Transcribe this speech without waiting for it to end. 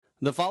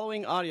The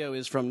following audio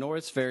is from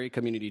Norris Ferry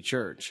Community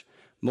Church.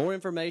 More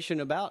information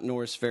about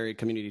Norris Ferry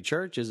Community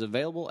Church is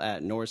available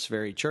at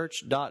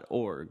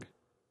norrisferrychurch.org.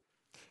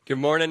 Good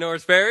morning,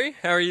 Norris Ferry.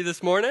 How are you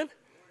this morning?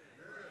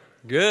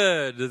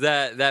 Good. Does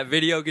that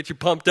video get you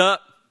pumped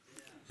up?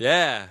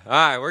 Yeah. All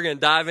right, we're going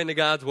to dive into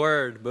God's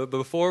Word. But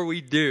before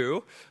we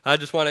do, I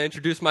just want to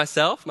introduce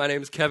myself. My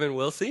name is Kevin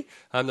Wilsey.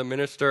 I'm the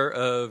Minister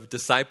of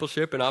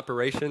Discipleship and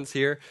Operations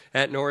here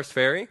at Norris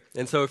Ferry.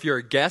 And so if you're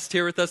a guest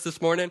here with us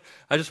this morning,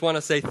 I just want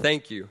to say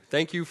thank you.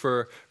 Thank you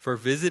for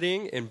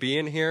visiting and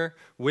being here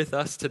with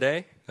us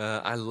today.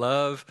 I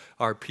love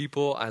our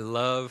people. I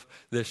love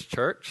this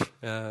church.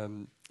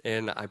 And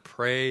I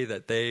pray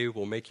that they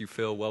will make you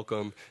feel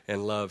welcome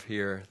and loved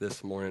here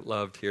this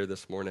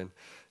morning.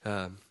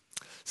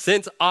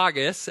 Since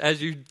August,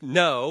 as you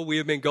know, we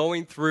have been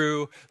going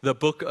through the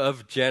book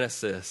of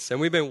Genesis. And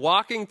we've been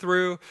walking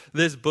through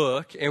this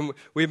book, and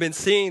we've been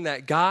seeing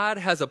that God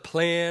has a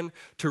plan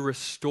to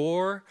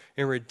restore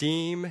and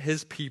redeem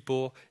his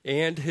people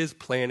and his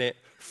planet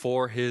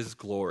for his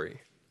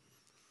glory.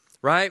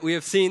 Right? We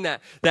have seen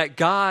that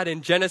God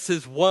in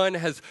Genesis 1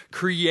 has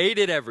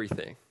created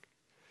everything.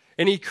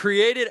 And he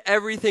created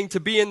everything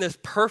to be in this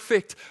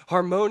perfect,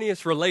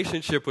 harmonious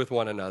relationship with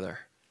one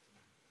another.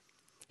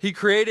 He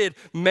created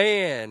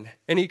man,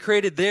 and he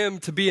created them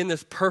to be in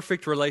this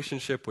perfect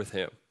relationship with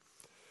him.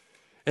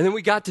 And then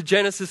we got to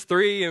Genesis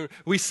 3, and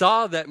we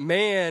saw that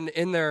man,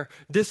 in their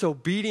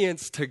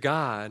disobedience to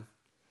God,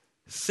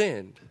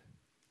 sinned.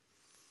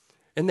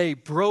 And they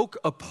broke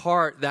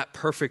apart that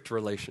perfect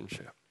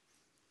relationship.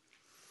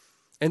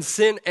 And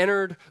sin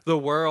entered the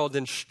world,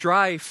 and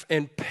strife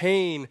and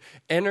pain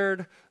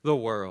entered the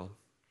world.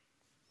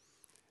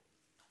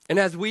 And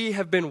as we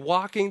have been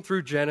walking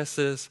through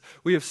Genesis,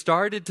 we have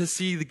started to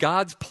see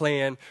God's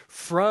plan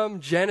from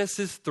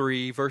Genesis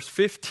 3, verse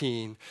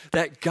 15,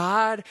 that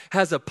God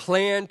has a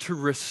plan to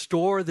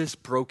restore this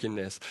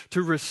brokenness,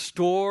 to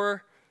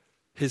restore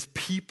his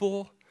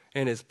people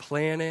and his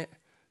planet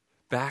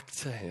back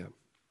to him,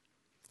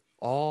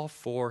 all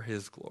for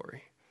his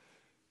glory.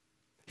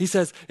 He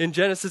says in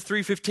Genesis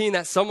 3:15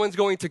 that someone's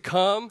going to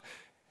come,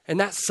 and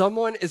that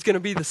someone is going to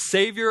be the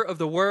Savior of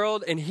the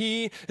world, and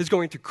he is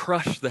going to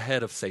crush the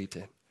head of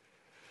Satan.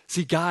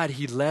 See, God,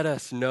 he let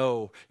us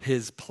know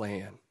his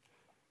plan.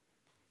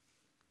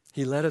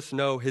 He let us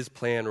know his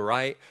plan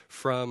right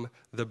from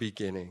the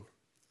beginning.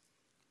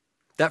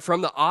 That from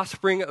the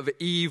offspring of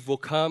Eve will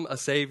come a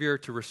Savior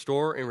to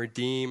restore and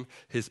redeem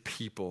his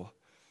people.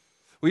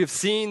 We have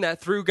seen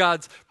that through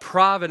God's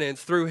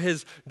providence, through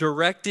his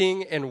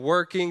directing and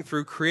working,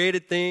 through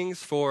created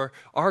things for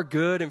our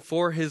good and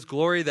for his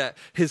glory, that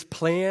his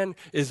plan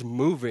is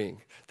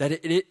moving, that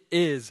it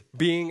is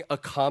being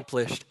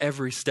accomplished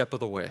every step of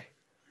the way,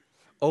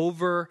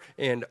 over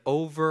and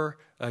over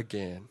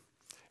again.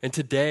 And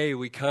today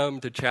we come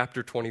to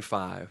chapter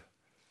 25.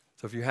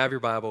 So if you have your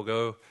Bible,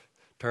 go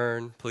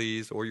turn,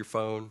 please, or your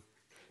phone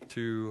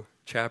to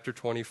chapter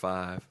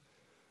 25.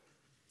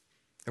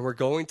 And we're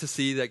going to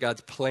see that God's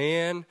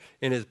plan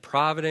in his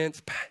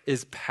providence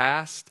is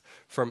passed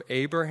from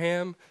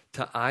Abraham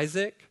to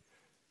Isaac,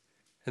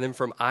 and then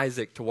from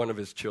Isaac to one of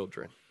his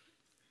children.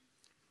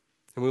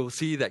 And we will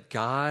see that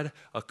God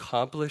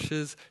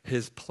accomplishes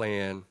his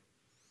plan,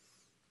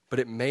 but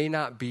it may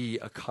not be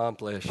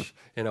accomplished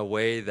in a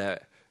way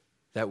that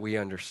we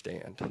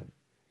understand.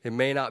 It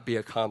may not be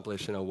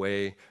accomplished in a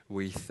way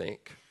we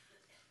think.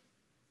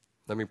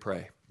 Let me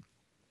pray.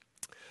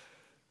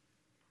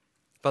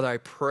 Father, I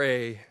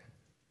pray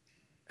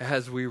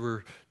as we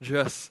were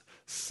just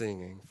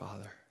singing,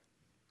 Father,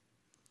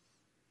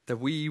 that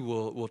we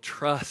will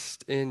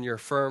trust in your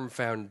firm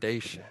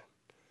foundation,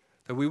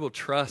 that we will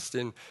trust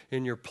in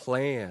your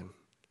plan.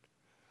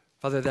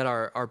 Father, that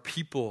our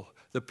people,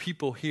 the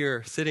people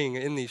here sitting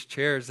in these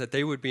chairs, that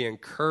they would be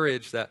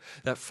encouraged that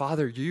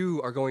Father,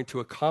 you are going to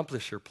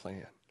accomplish your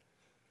plan.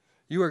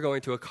 You are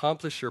going to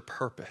accomplish your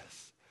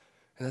purpose.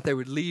 And that they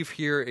would leave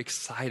here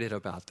excited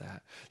about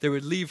that. They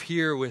would leave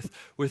here with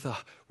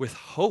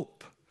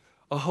hope,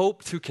 a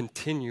hope to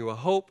continue, a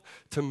hope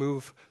to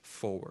move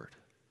forward.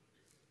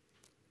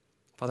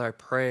 Father, I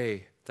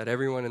pray that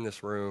everyone in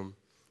this room,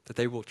 that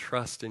they will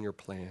trust in your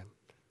plan.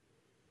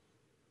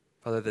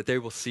 Father, that they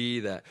will see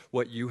that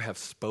what you have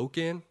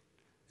spoken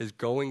is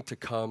going to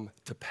come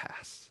to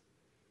pass.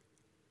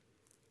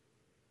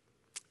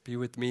 Be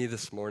with me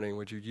this morning.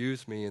 Would you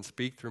use me and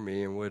speak through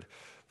me? And would,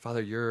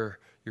 Father, your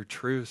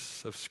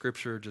truths of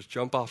Scripture just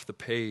jump off the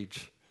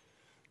page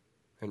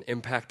and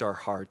impact our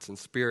hearts. And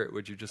Spirit,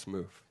 would you just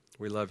move?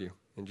 We love you.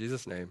 In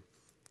Jesus' name,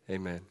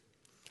 amen.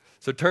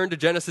 So turn to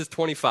Genesis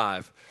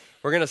 25.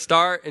 We're going to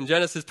start in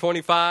Genesis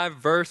 25,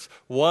 verse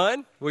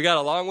 1. We got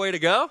a long way to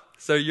go,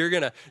 so you're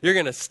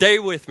gonna stay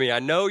with me. I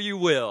know you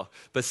will,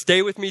 but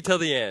stay with me till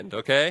the end,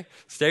 okay?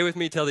 Stay with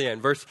me till the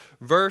end.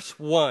 Verse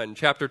 1,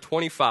 chapter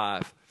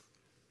 25.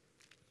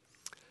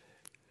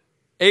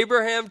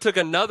 Abraham took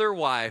another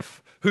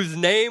wife, whose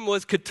name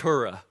was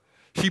Keturah.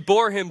 She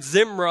bore him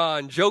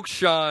Zimran,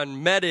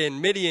 Jokshan,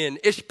 Medan, Midian,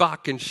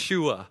 Ishbak, and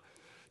Shua.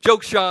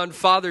 Jokshan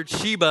fathered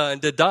Sheba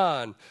and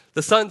Dedan.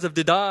 The sons of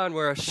Dedan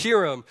were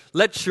Ashiram,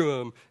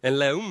 Letshum, and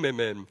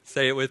Leummim.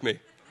 Say it with me.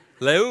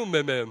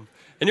 Leummim.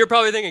 And you're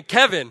probably thinking,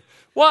 Kevin,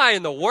 why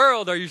in the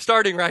world are you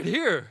starting right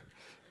here?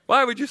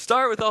 Why would you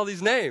start with all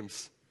these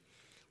names?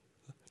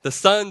 The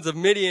sons of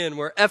Midian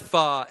were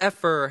Ephah,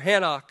 Epher,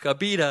 Hanok,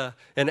 Abida,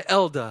 and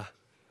Eldah.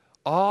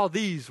 All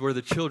these were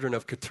the children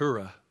of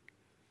Keturah.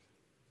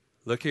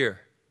 Look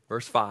here,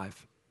 verse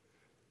 5.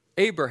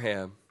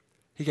 Abraham,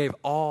 he gave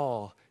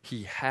all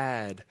he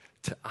had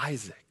to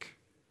Isaac.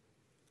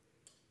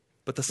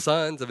 But the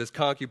sons of his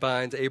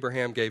concubines,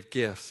 Abraham gave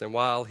gifts, and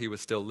while he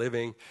was still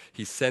living,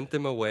 he sent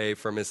them away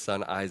from his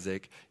son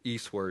Isaac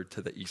eastward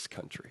to the east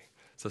country.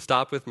 So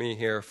stop with me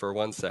here for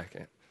 1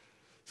 second.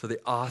 So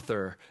the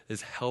author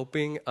is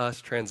helping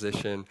us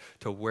transition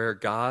to where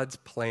God's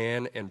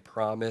plan and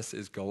promise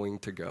is going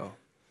to go.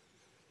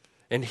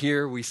 And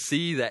here we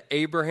see that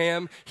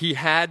Abraham, he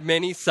had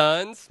many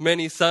sons.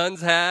 Many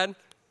sons had.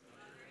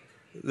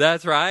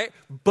 That's right.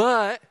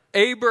 But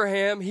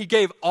Abraham, he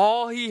gave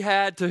all he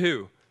had to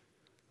who?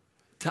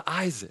 To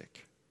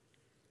Isaac.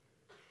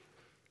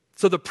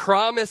 So the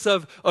promise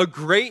of a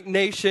great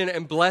nation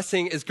and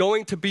blessing is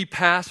going to be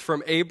passed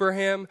from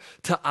Abraham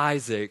to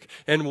Isaac.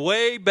 And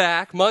way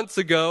back, months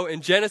ago, in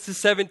Genesis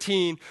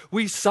 17,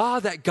 we saw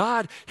that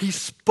God, he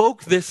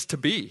spoke this to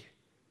be.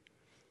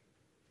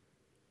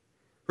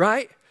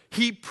 Right?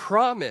 He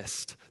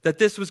promised that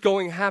this was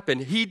going to happen.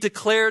 He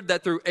declared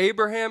that through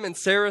Abraham and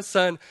Sarah's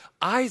son,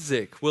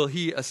 Isaac, will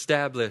he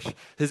establish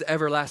his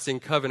everlasting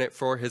covenant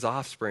for his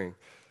offspring.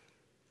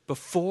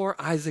 Before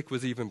Isaac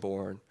was even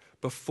born,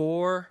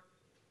 before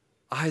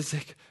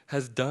Isaac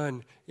has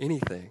done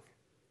anything.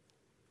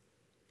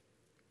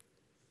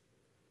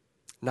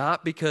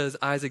 Not because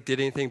Isaac did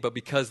anything, but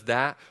because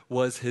that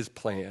was his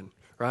plan.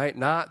 Right?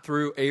 Not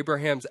through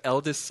Abraham's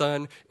eldest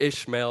son,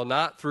 Ishmael,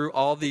 not through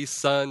all these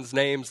sons'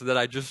 names that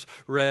I just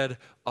read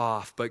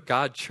off, but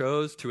God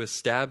chose to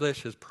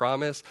establish his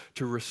promise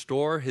to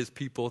restore his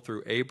people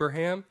through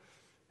Abraham,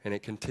 and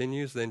it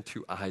continues then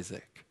to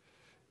Isaac.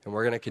 And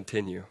we're going to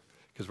continue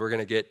because we're going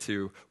to get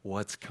to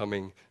what's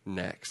coming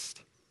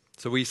next.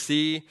 So we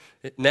see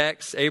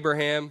next,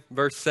 Abraham,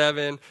 verse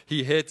 7,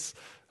 he hits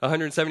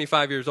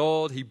 175 years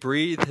old. He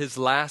breathed his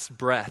last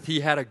breath. He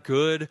had a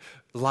good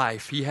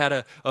life. He had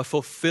a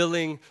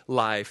fulfilling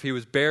life. He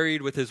was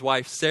buried with his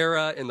wife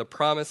Sarah in the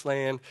promised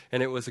land,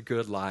 and it was a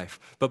good life.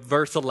 But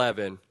verse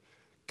 11,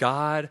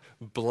 God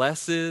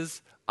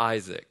blesses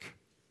Isaac.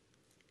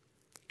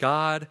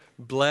 God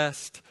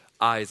blessed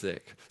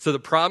Isaac. So the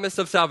promise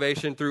of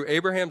salvation through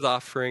Abraham's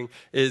offspring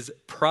is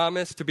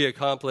promised to be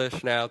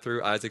accomplished now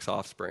through Isaac's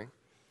offspring.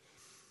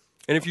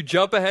 And if you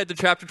jump ahead to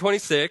chapter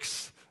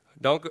 26,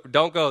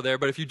 don't go there,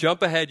 but if you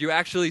jump ahead, you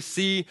actually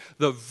see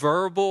the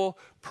verbal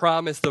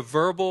promise, the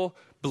verbal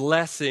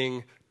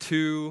blessing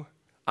to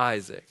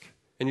Isaac.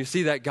 And you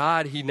see that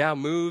God, he now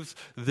moves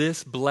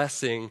this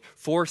blessing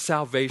for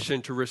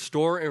salvation to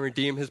restore and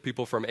redeem his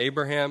people from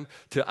Abraham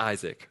to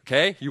Isaac.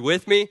 Okay? You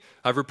with me?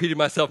 I've repeated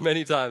myself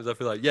many times. I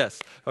feel like,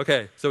 yes.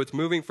 Okay, so it's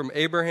moving from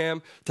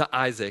Abraham to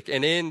Isaac.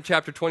 And in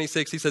chapter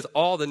 26, he says,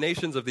 all the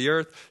nations of the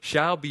earth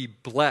shall be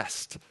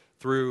blessed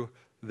through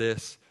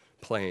this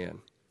plan.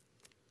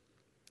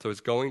 So it's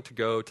going to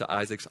go to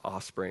Isaac's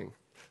offspring.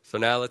 So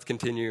now let's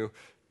continue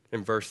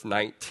in verse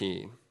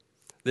 19.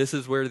 This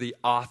is where the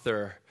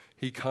author,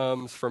 he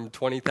comes from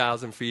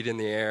 20,000 feet in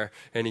the air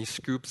and he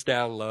scoops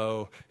down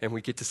low and we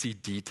get to see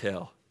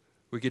detail.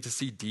 We get to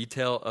see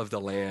detail of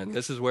the land.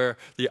 This is where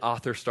the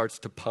author starts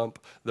to pump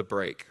the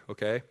brake,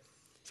 okay?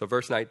 So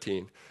verse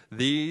 19,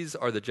 these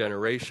are the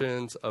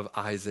generations of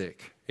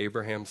Isaac,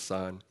 Abraham's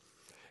son.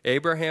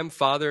 Abraham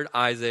fathered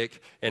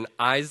Isaac, and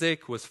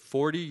Isaac was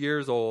 40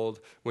 years old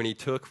when he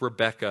took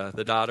Rebekah,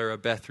 the daughter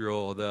of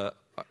Bethuel, the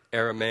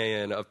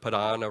Aramean of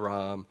Padan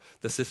Aram,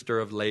 the sister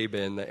of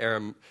Laban,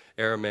 the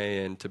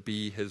Aramean, to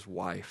be his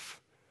wife.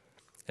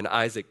 And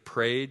Isaac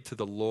prayed to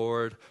the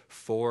Lord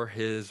for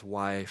his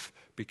wife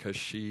because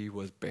she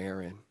was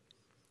barren.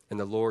 And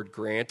the Lord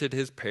granted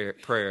his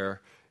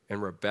prayer,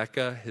 and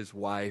Rebekah, his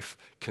wife,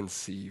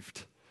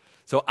 conceived.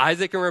 So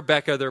Isaac and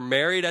Rebekah, they're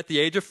married at the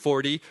age of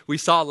 40. We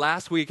saw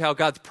last week how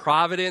God's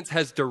providence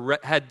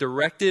had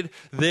directed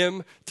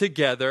them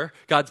together.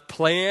 God's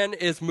plan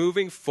is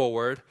moving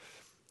forward,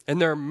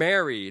 and they're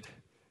married.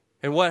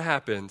 And what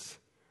happens?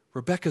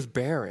 Rebekah's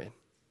barren.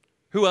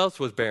 Who else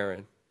was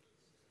barren?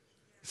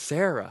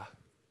 Sarah,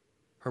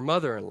 her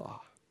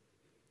mother-in-law.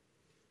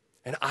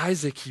 And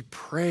Isaac, he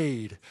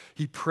prayed.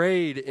 He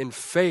prayed in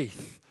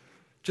faith,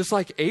 just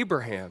like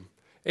Abraham.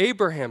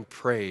 Abraham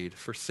prayed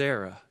for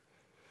Sarah.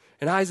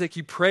 And Isaac,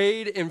 he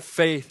prayed in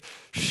faith.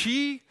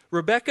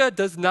 Rebekah,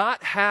 does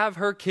not have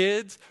her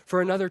kids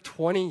for another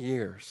 20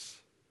 years.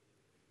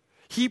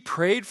 He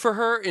prayed for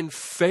her in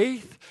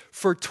faith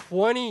for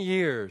 20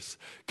 years.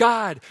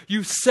 God,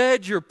 you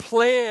said your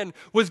plan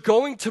was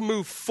going to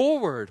move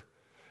forward.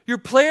 Your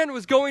plan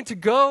was going to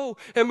go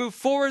and move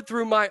forward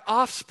through my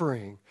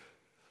offspring.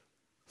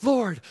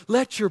 Lord,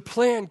 let your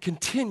plan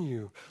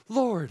continue.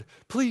 Lord,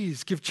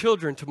 please give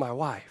children to my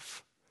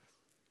wife.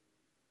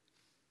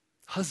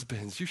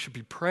 Husbands, you should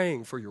be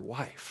praying for your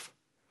wife.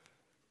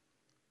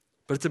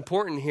 But it's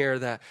important here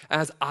that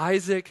as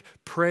Isaac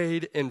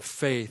prayed in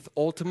faith,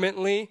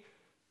 ultimately,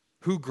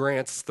 who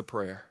grants the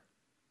prayer?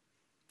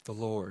 The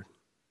Lord.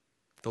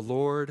 The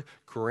Lord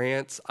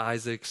grants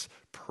Isaac's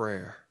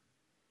prayer.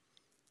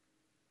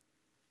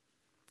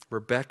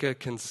 Rebekah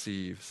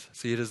conceives.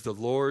 See, it is the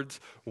Lord's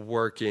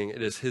working.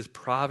 It is his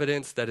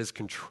providence that is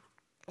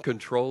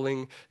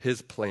controlling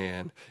his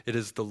plan. It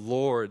is the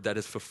Lord that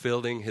is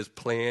fulfilling his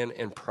plan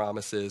and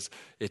promises.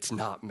 It's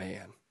not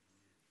man.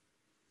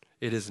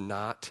 It is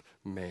not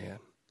man.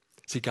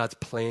 See, God's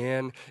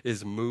plan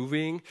is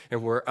moving,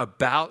 and we're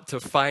about to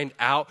find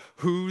out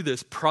who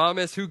this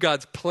promise, who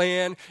God's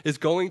plan is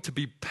going to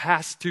be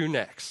passed to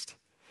next.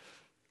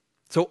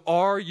 So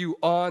are you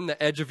on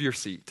the edge of your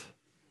seat?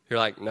 You're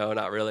like, no,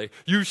 not really.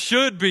 You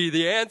should be.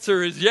 The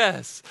answer is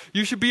yes.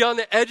 You should be on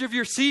the edge of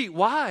your seat.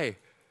 Why?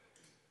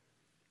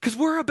 Because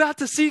we're about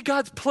to see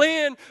God's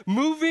plan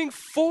moving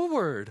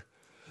forward.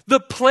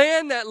 The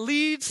plan that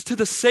leads to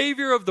the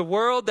Savior of the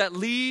world, that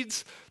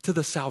leads to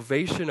the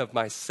salvation of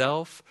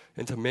myself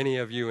and to many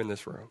of you in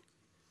this room.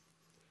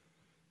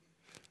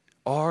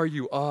 Are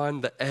you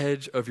on the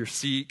edge of your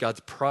seat?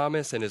 God's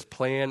promise and his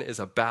plan is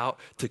about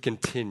to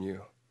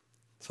continue.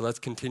 So let's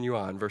continue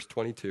on. Verse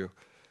 22.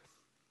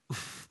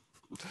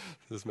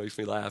 This makes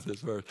me laugh,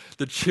 this verse.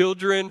 The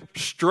children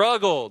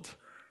struggled.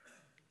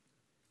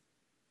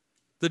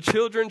 The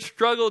children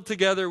struggled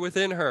together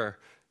within her.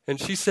 And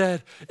she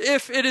said,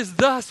 if it is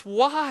thus,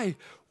 why?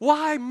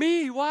 Why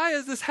me? Why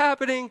is this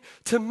happening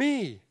to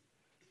me?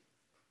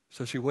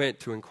 So she went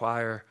to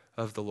inquire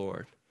of the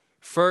Lord.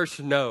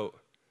 First note,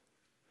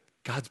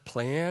 God's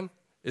plan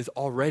is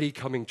already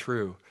coming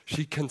true.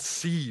 She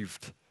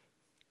conceived.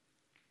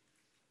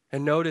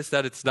 And notice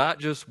that it's not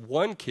just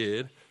one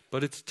kid,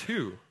 but it's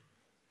two.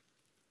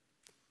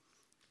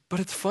 But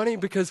it's funny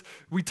because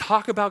we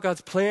talk about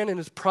God's plan and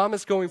his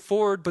promise going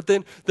forward, but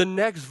then the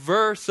next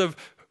verse of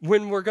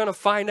when we're going to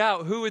find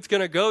out who it's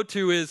going to go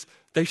to is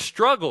they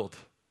struggled.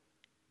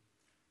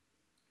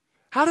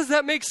 How does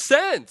that make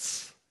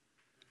sense?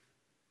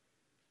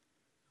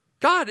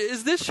 God,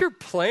 is this your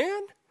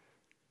plan?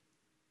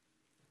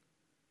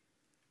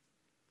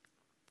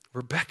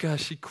 Rebekah,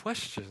 she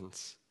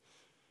questions.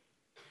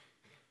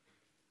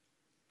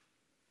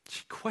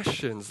 She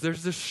questions.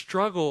 There's this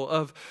struggle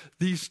of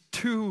these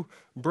two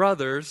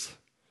brothers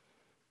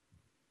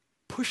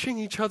pushing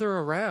each other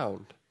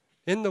around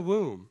in the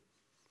womb,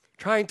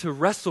 trying to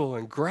wrestle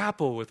and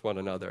grapple with one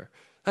another.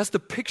 That's the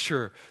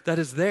picture that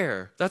is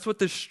there. That's what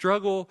this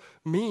struggle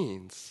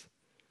means.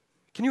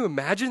 Can you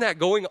imagine that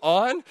going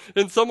on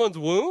in someone's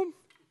womb?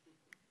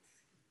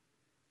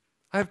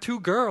 I have two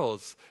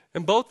girls,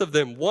 and both of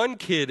them, one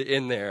kid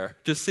in there,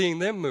 just seeing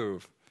them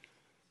move.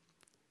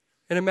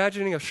 And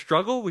imagining a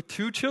struggle with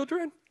two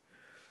children?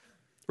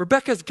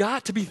 Rebekah's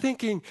got to be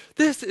thinking,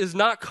 this is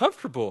not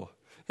comfortable.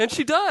 And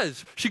she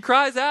does. She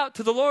cries out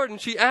to the Lord and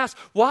she asks,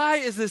 why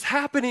is this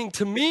happening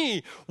to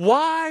me?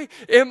 Why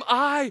am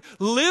I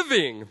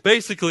living?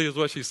 Basically is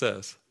what she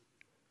says.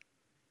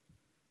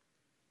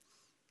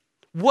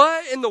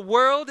 What in the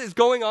world is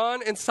going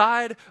on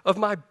inside of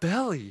my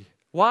belly?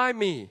 Why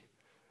me?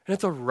 And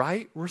it's a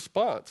right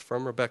response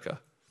from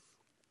Rebekah.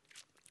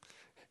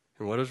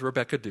 And what does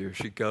Rebekah do?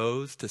 She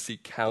goes to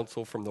seek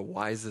counsel from the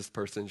wisest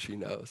person she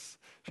knows.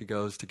 She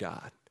goes to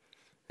God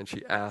and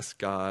she asks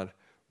God,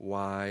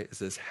 why is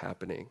this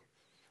happening?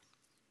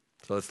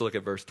 So let's look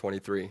at verse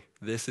 23.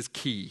 This is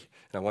key.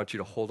 And I want you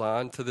to hold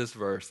on to this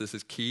verse. This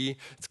is key.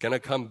 It's going to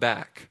come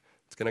back.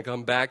 It's going to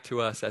come back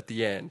to us at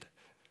the end.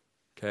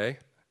 Okay?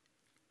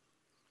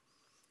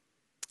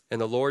 And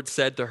the Lord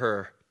said to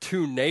her,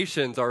 2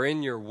 nations are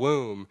in your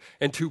womb,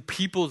 and 2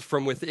 peoples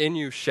from within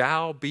you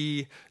shall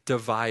be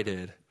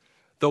divided.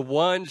 The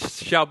one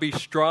shall be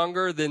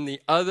stronger than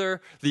the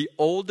other. The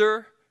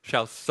older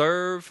shall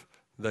serve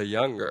the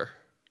younger.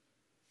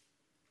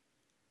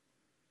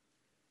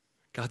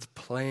 God's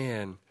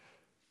plan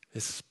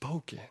is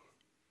spoken.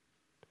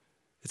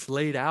 It's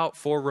laid out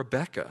for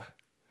Rebekah.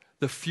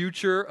 The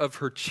future of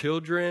her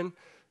children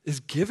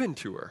is given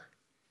to her.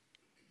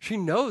 She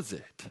knows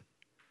it.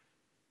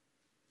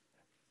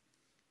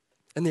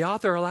 And the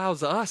author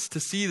allows us to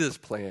see this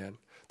plan.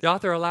 The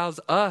author allows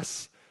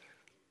us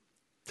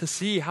to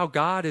see how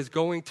God is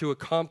going to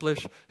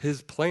accomplish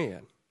his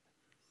plan.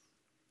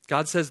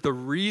 God says the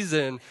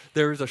reason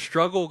there is a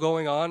struggle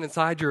going on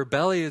inside your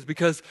belly is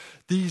because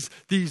these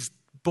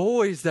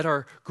boys that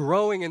are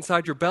growing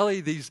inside your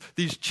belly,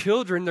 these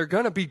children, they're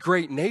going to be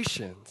great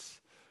nations.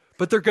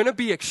 But they're going to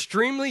be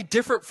extremely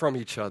different from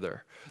each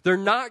other. They're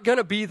not going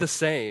to be the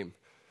same.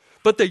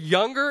 But the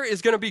younger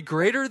is going to be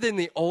greater than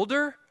the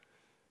older,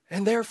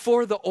 and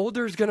therefore the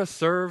older is going to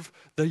serve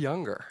the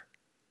younger.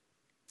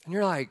 And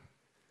you're like,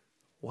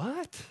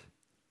 what?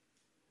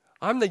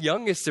 I'm the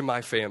youngest in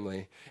my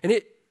family. And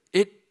it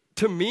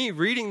to me,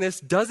 reading this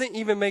doesn't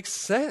even make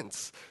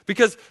sense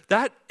because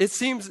that, it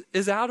seems,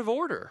 is out of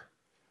order.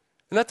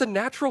 And that's a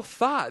natural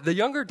thought.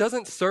 The older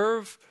doesn't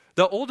serve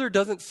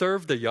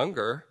the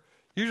younger.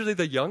 Usually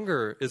the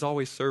younger is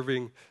always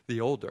serving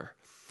the older.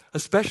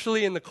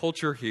 especially in the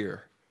culture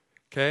here.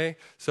 Okay,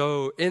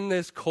 so in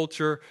this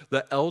culture,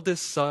 the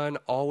eldest son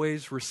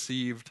always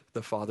received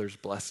the father's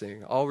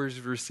blessing, always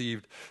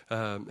received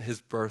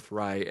his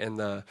birthright, and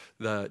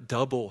the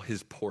double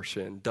his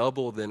portion,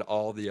 double than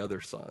all the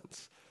other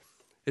sons.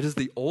 It is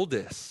the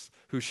oldest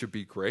who should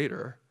be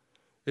greater.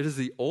 It is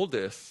the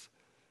oldest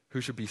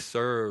who should be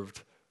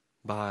served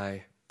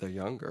by the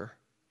younger.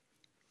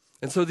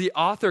 And so the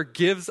author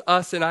gives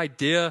us an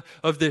idea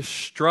of this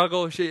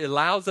struggle. She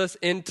allows us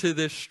into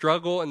this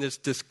struggle and this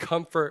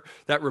discomfort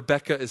that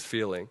Rebekah is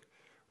feeling.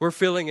 We're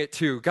feeling it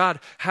too. God,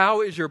 how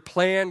is your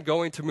plan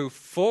going to move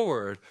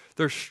forward?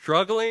 They're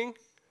struggling.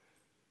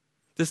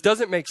 This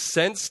doesn't make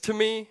sense to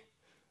me.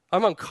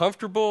 I'm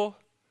uncomfortable.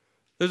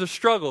 There's a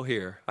struggle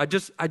here. I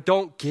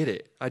don't get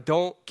it. I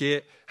don't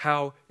get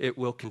how it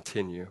will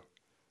continue.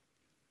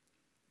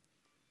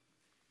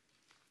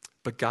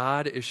 But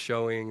God is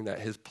showing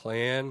that his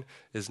plan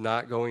is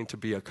not going to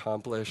be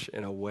accomplished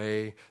in a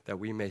way that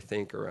we may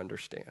think or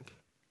understand.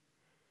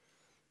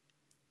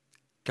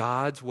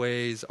 God's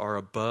ways are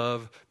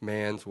above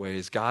man's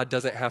ways. God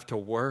doesn't have to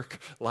work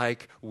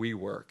like we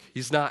work.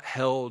 He's not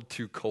held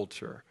to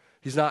culture.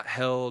 He's not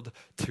held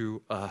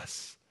to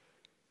us.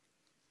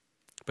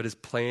 But his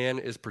plan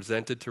is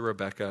presented to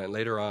Rebekah, and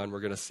later on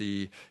we're going to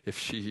see if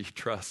she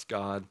trusts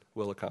God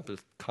will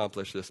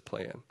accomplish this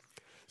plan.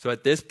 So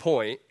at this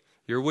point,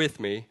 you're with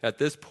me. At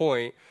this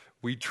point,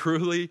 we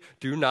truly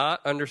do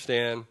not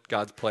understand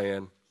God's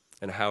plan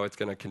and how it's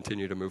going to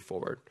continue to move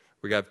forward.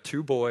 We have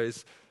two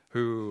boys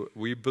who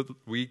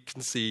we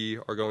can see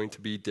are going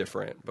to be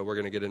different, but we're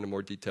going to get into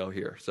more detail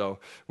here. So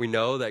we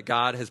know that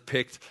God has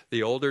picked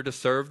the older to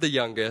serve the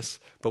youngest,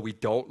 but we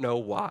don't know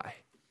why.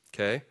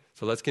 Okay?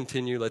 So let's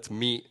continue. Let's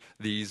meet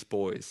these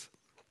boys.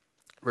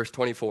 Verse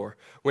 24.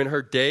 When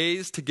her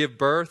days to give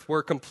birth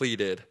were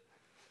completed,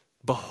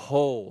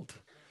 behold,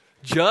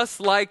 just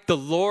like the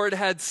Lord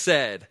had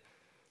said,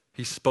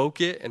 he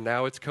spoke it and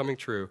now it's coming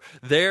true.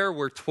 There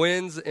were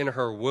twins in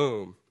her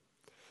womb.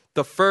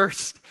 The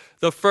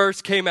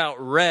first came out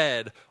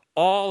red,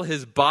 all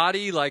his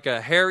body like a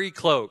hairy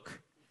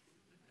cloak.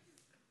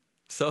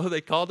 So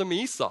they called him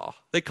Esau.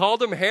 They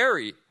called him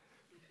hairy.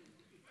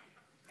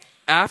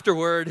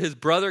 Afterward, his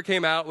brother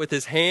came out with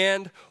his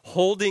hand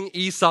holding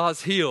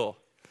Esau's heel.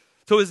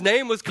 So his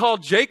name was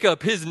called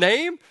Jacob. His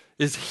name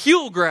is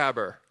Heel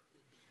Grabber.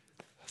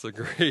 Those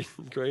are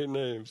great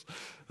names.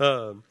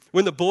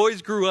 When the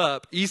boys grew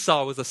up,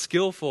 Esau was a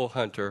skillful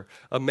hunter,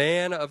 a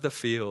man of the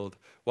field,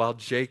 while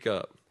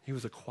Jacob, he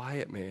was a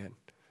quiet man,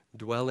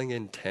 dwelling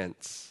in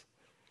tents.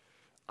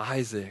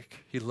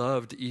 Isaac, he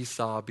loved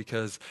Esau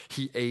because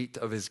he ate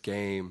of his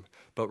game,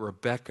 but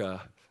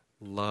Rebekah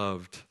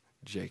loved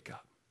Jacob.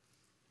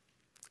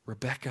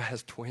 Rebekah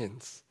has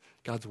twins.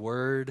 God's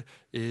word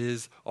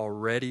is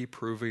already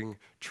proving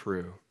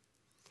true.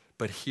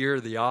 But here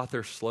the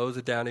author slows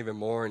it down even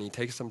more and he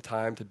takes some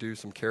time to do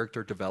some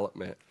character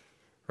development,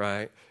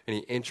 right? And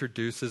he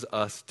introduces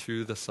us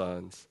to the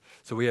sons.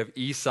 So we have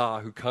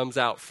Esau who comes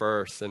out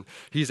first and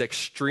he's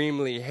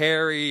extremely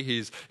hairy,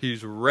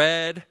 he's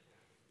red.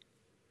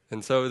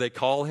 And so they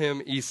call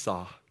him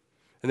Esau.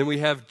 And then we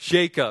have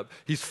Jacob.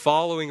 He's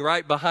following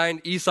right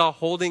behind Esau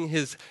holding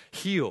his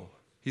heel.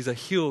 He's a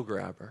heel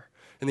grabber.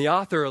 And the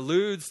author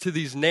alludes to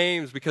these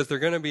names because they're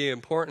going to be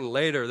important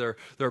later.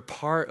 They're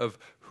part of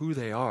who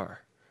they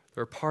are.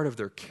 They're part of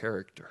their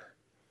character.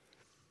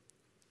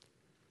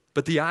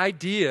 But the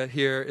idea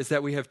here is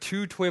that we have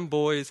two twin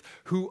boys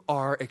who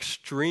are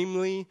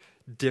extremely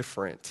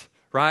different,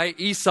 right?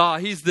 Esau,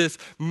 he's this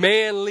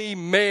manly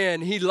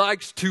man. He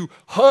likes to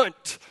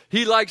hunt.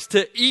 He likes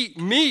to eat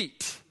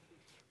meat,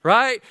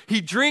 right?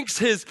 He drinks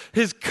his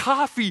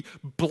coffee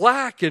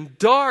black and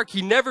dark.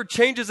 He never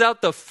changes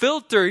out the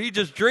filter. He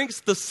just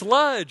drinks the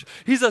sludge.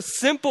 He's a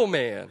simple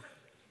man.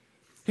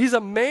 He's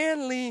a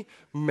manly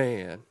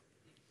man.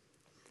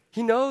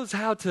 He knows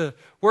how to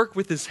work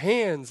with his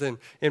hands and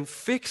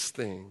fix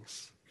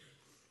things.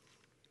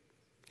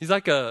 He's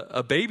like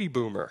a baby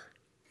boomer,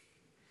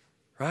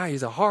 right?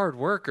 He's a hard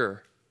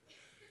worker.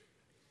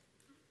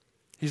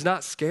 He's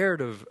not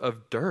scared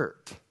of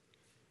dirt.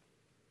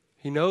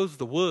 He knows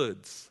the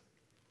woods.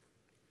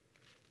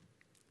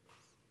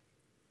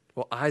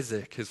 Well,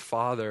 Isaac, his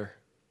father,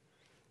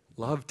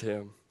 loved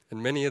him.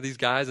 And many of these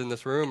guys in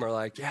this room are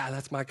like, yeah,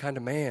 that's my kind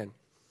of man.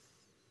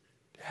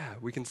 Yeah,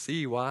 we can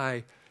see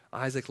why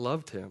Isaac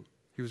loved him.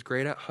 He was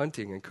great at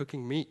hunting and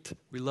cooking meat.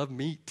 We love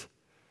meat.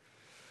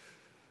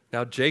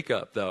 Now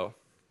Jacob,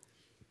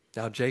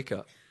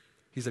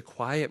 he's a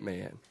quiet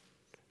man.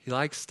 He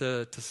likes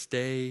to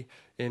stay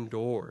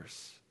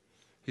indoors.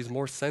 He's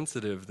more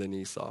sensitive than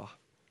Esau.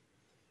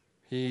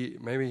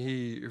 Maybe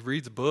he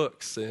reads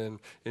books and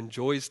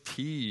enjoys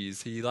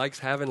teas. He likes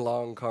having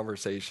long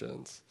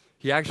conversations.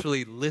 He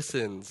actually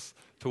listens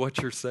to what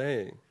you're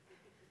saying.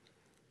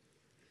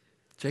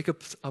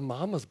 Jacob's a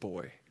mama's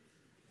boy.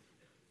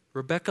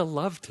 Rebekah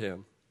loved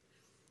him.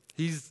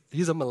 He's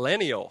a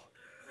millennial.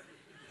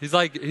 He's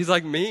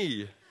like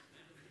me.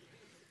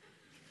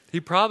 He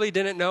probably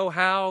didn't know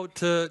how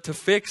to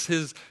fix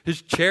his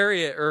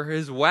chariot or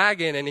his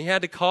wagon, and he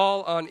had to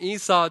call on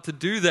Esau to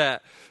do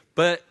that.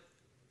 But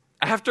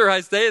after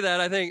I say that,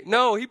 I think,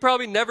 no, he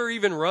probably never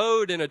even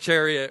rode in a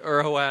chariot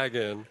or a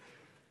wagon.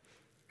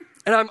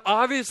 And I'm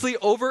obviously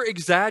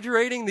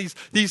over-exaggerating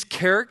these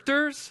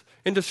characters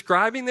and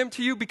describing them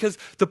to you because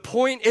the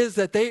point is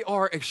that they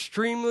are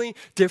extremely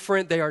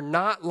different. They are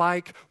not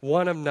like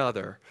one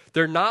another.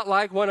 They're not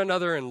like one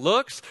another in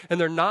looks, and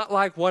they're not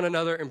like one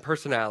another in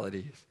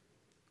personalities.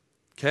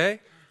 Okay?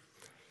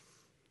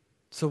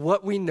 So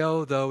what we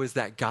know, though, is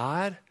that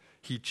God,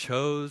 he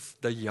chose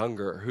the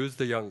younger. Who's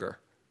the younger?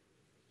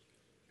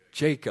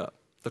 Jacob,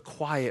 the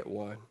quiet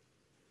one,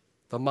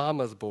 the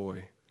mama's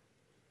boy,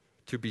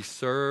 to be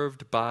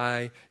served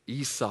by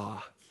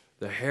Esau,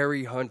 the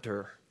hairy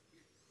hunter.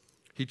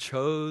 He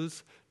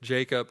chose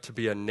Jacob to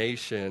be a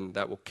nation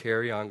that will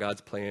carry on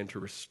God's plan to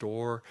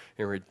restore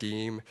and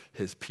redeem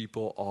his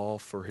people, all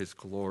for his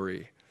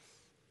glory.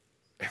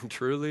 And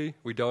truly,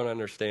 we don't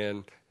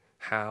understand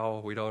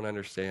how, we don't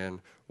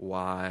understand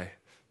why,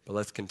 but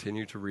let's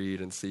continue to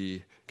read and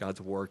see God's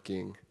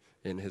working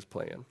in his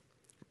plan.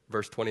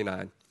 Verse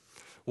 29.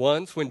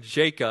 Once when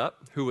Jacob,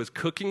 who was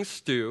cooking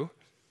stew,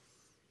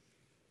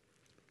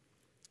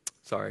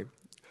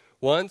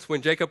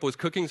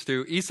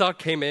 Esau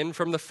came in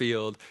from the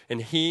field,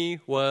 and he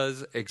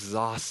was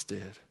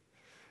exhausted.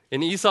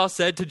 And Esau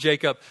said to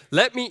Jacob,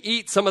 "Let me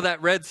eat some of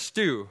that red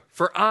stew,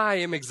 for I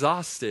am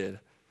exhausted."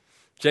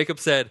 Jacob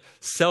said,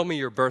 "Sell me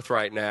your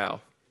birthright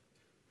now."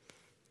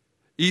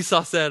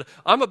 Esau said,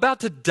 "I'm about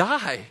to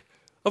die.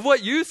 Of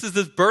what use is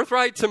this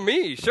birthright to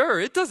me? Sure,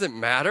 it doesn't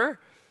matter."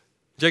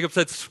 Jacob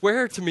said,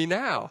 "Swear to me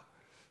now."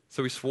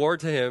 So he swore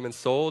to him and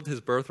sold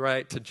his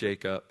birthright to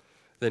Jacob.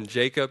 Then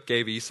Jacob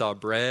gave Esau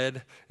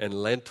bread and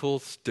lentil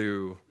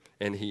stew,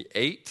 and he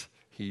ate,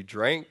 he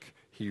drank,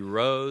 he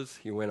rose,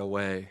 he went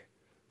away.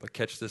 But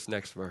catch this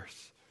next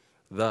verse.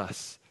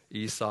 Thus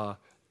Esau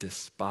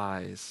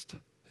despised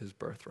his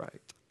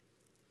birthright.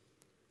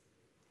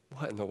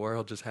 What in the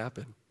world just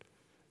happened?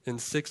 In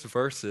 6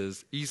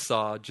 verses,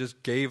 Esau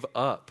just gave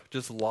up,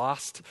 just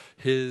lost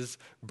his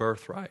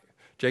birthright.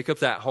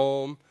 Jacob's at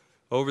home,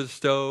 over the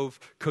stove,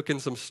 cooking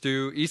some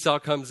stew. Esau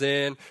comes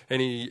in and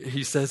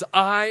he says,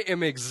 "I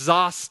am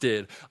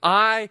exhausted.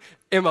 I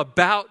am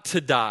about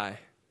to die.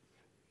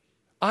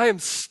 I am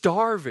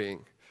starving."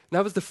 And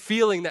that was the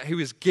feeling that he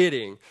was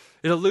getting.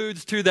 It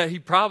alludes to that he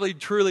probably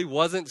truly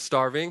wasn't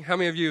starving. How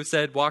many of you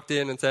have walked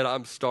in and said,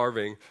 "I'm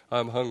starving,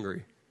 I'm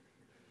hungry"?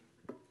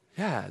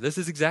 Yeah, this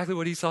is exactly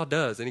what Esau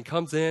does. And he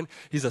comes in,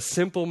 he's a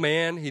simple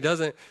man. He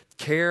doesn't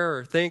care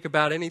or think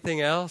about anything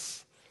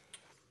else.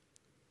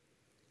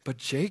 But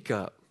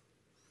Jacob,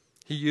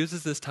 he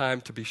uses this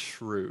time to be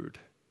shrewd,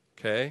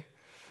 okay?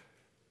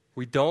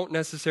 We don't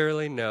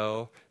necessarily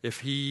know if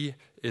he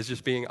is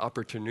just being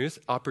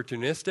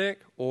opportunistic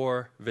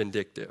or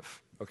vindictive,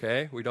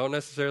 okay? We don't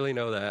necessarily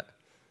know that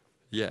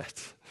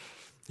yet.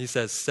 He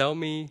says, "Sell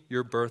me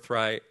your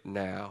birthright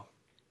now."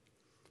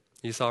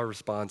 Esau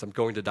responds, "I'm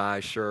going to die,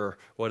 sure.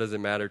 What does it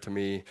matter to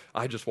me?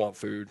 I just want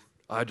food.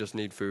 I just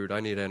need food. I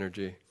need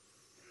energy."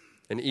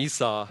 And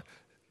Esau,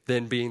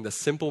 then being the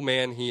simple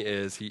man he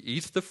is, he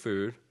eats the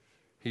food,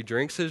 he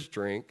drinks his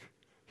drink,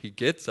 he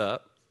gets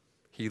up,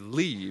 he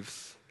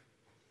leaves.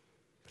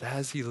 But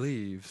as he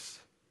leaves,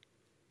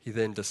 he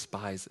then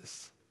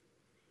despises.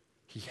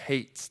 He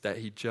hates that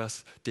he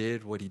just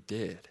did what he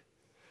did.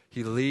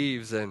 He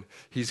leaves and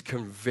he's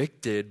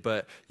convicted,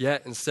 but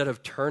yet instead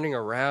of turning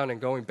around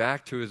and going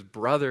back to his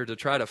brother to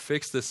try to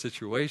fix this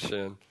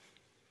situation,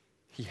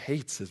 he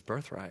hates his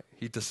birthright.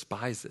 He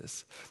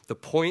despises. The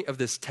point of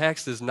this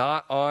text is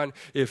not on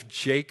if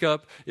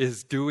Jacob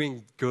is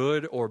doing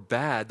good or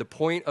bad. The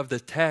point of the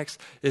text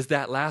is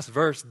that last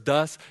verse,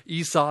 thus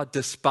Esau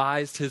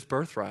despised his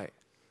birthright.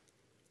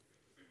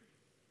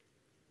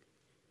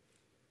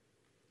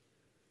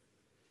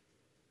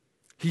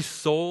 He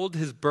sold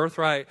his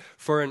birthright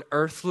for an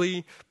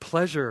earthly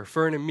pleasure,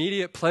 for an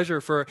immediate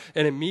pleasure, for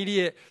an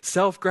immediate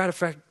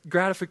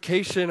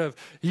self-gratification of,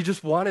 he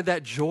just wanted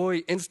that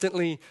joy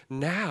instantly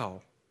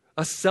now.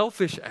 A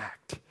selfish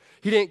act.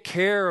 He didn't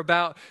care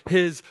about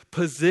his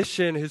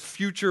position, his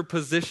future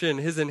position,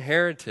 his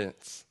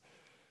inheritance.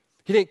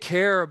 He didn't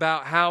care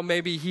about how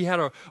maybe he had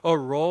a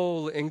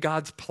role in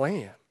God's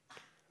plan.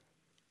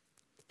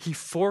 He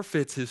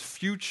forfeits his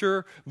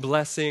future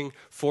blessing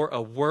for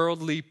a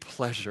worldly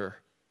pleasure.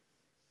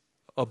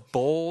 A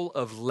bowl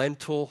of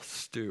lentil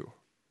stew.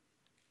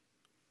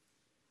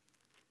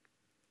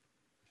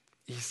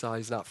 Esau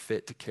is not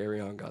fit to carry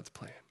on God's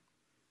plan.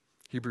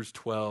 Hebrews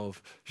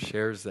 12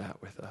 shares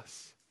that with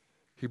us.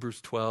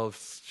 Hebrews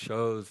 12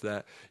 shows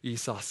that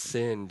Esau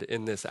sinned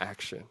in this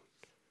action.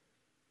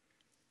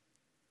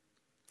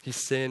 He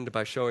sinned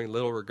by showing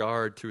little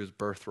regard to his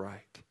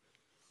birthright.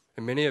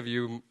 And many of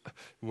you,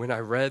 when I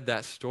read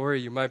that story,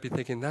 you might be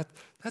thinking,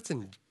 that's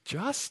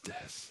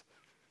injustice.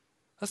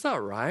 That's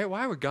not right.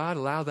 Why would God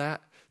allow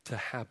that to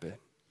happen?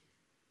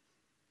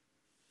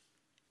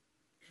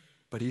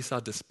 But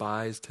Esau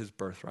despised his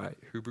birthright.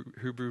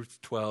 Hebrews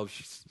 12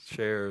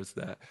 shares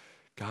that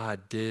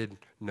God did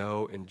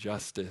no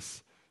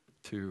injustice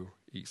to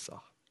Esau.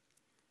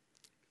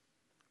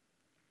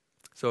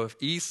 So if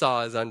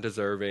Esau is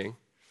undeserving,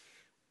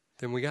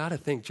 then we got to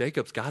think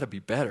Jacob's got to be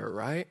better,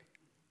 right?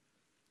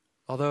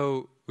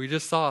 Although we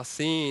just saw a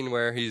scene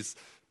where he's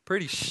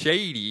pretty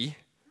shady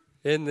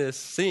in this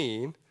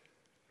scene.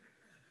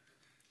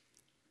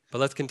 But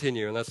let's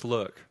continue and let's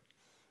look.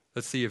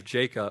 Let's see if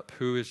Jacob,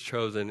 who is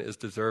chosen, is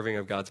deserving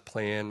of God's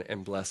plan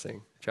and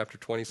blessing. Chapter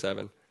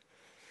 27.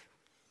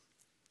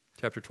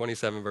 Chapter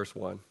 27, verse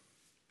 1.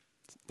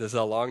 This is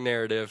a long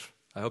narrative.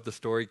 I hope the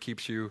story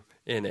keeps you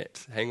in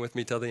it. Hang with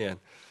me till the end.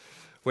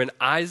 When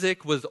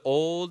Isaac was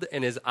old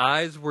and his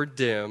eyes were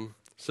dim,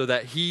 so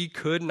that he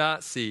could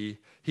not see,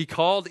 he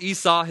called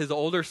Esau, his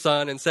older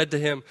son, and said to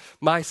him,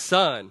 "My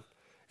son."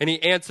 And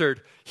he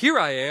answered, "Here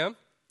I am."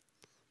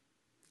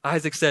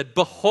 Isaac said,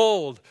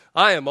 "Behold,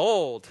 I am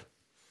old.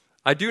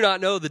 I do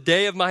not know the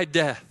day of my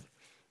death."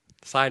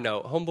 Side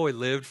note, homeboy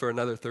lived for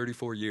another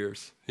 34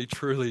 years. He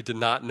truly did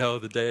not know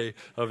the day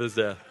of his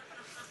death.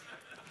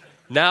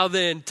 "Now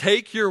then,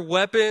 take your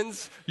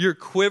weapons, your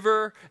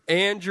quiver,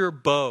 and your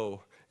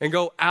bow, and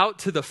go out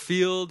to the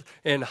field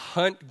and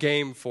hunt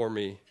game for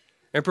me,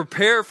 and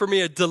prepare for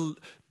me a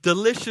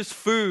delicious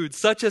food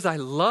such as I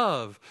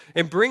love,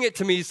 and bring it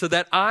to me so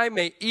that I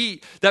may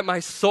eat, that my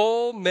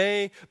soul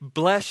may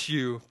bless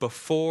you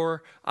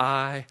before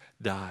I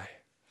die."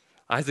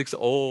 Isaac's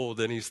old,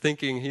 and he's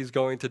thinking he's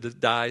going to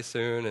die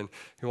soon, and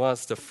he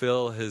wants to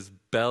fill his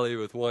belly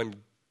with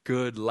one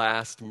good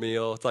last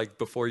meal. It's like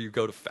before you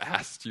go to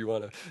fast, you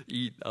want to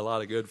eat a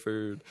lot of good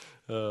food.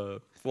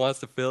 Wants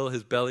to fill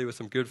his belly with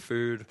some good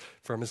food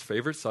from his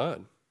favorite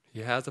son.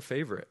 He has a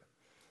favorite.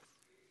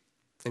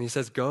 And he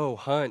says, "Go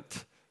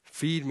hunt,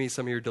 feed me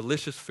some of your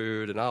delicious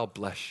food, and I'll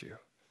bless you."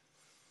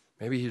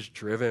 Maybe he's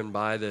driven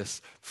by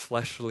this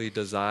fleshly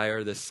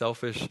desire, this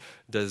selfish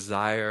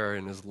desire,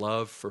 and his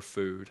love for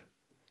food.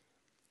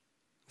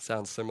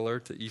 Sounds similar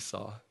to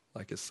Esau,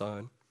 like his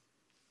son.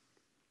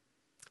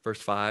 Verse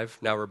 5,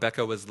 now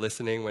Rebekah was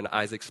listening when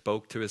Isaac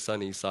spoke to his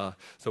son Esau.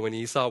 So when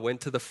Esau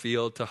went to the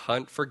field to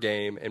hunt for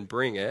game and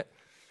bring it,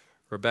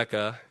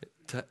 Rebekah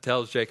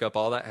tells Jacob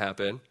all that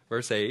happened.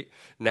 Verse 8,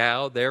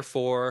 now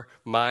therefore,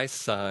 my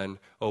son,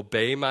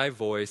 obey my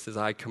voice as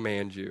I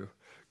command you.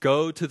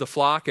 Go to the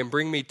flock and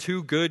bring me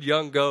 2 good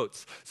young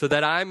goats, so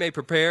that I may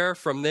prepare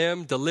from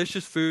them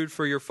delicious food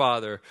for your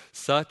father,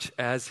 such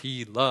as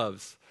he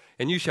loves.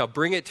 And you shall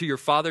bring it to your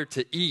father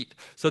to eat,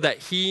 so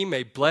that he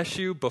may bless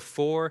you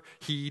before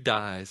he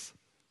dies.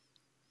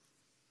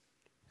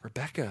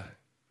 Rebekah,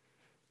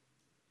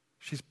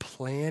 she's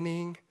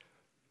planning,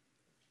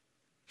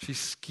 she's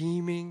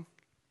scheming,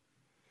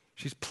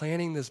 she's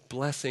planning this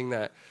blessing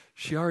that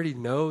she already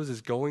knows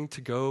is going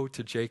to go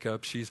to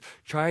Jacob. She's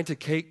trying to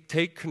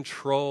take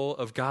control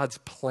of God's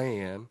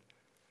plan.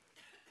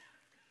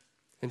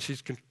 And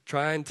she's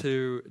trying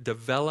to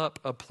develop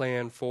a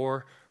plan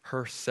for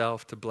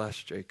herself to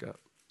bless Jacob.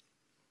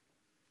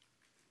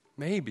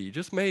 Maybe,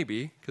 just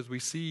maybe, because we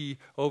see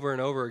over and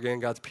over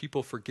again God's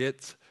people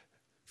forget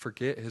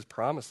his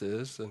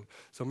promises. And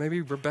so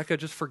maybe Rebekah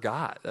just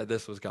forgot that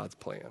this was God's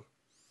plan.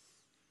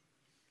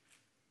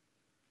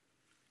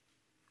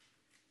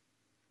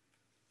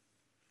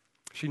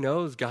 She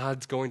knows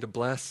God's going to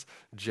bless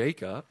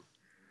Jacob,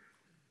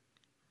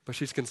 but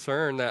she's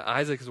concerned that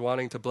Isaac is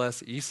wanting to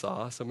bless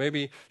Esau. So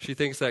maybe she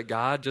thinks that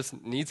God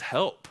just needs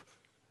help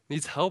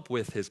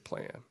with his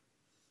plan.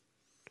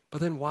 But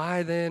then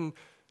why then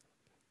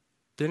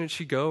didn't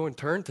she go and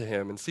turn to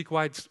him and seek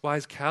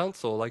wise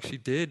counsel like she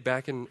did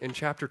back in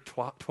chapter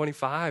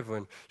 25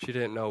 when she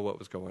didn't know what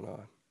was going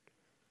on?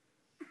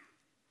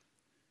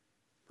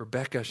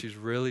 Rebekah, she's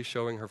really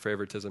showing her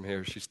favoritism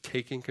here. She's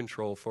taking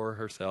control for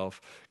herself,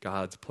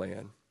 God's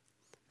plan.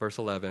 Verse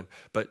 11,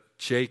 but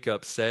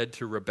Jacob said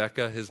to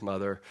Rebekah, his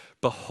mother,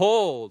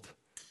 behold,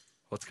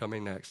 what's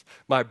coming next?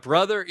 My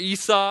brother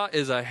Esau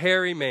is a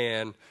hairy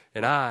man,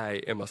 and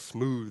I am a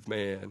smooth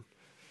man.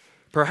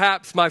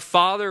 Perhaps my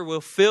father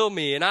will fill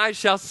me, and I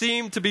shall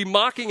seem to be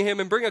mocking him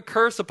and bring a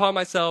curse upon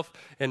myself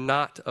and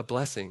not a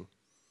blessing.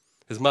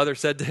 His mother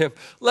said to him,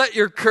 let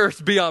your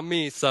curse be on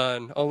me,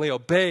 son. Only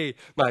obey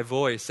my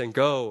voice and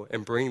go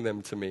and bring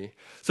them to me.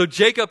 So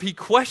Jacob, he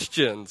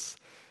questions.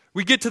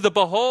 We get to the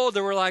behold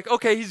and we're like,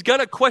 okay, he's going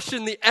to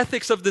question the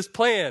ethics of this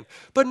plan.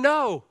 But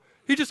no,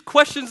 he just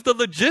questions the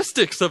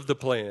logistics of the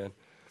plan.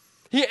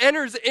 He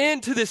enters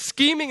into this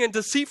scheming and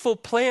deceitful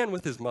plan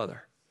with his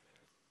mother.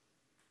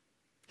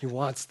 He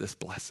wants this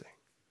blessing.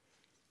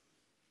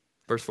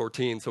 Verse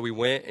 14, so he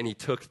went and he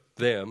took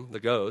them, the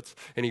goats,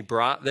 and he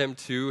brought them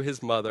to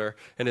his mother,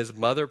 and his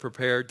mother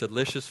prepared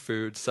delicious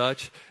food,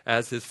 such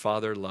as his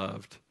father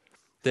loved.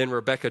 Then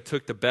Rebekah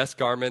took the best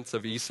garments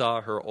of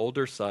Esau, her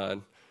older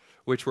son,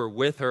 which were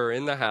with her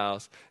in the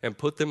house, and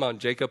put them on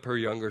Jacob, her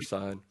younger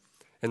son.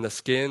 And the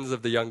skins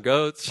of the young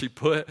goats she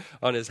put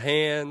on his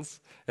hands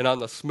and on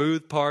the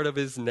smooth part of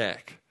his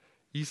neck.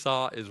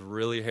 Esau is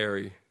really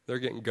hairy. They're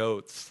getting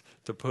goats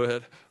to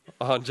put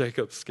on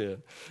Jacob's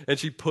skin. And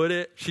she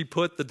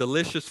put the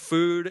delicious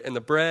food and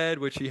the bread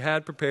which she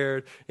had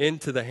prepared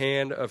into the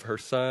hand of her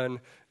son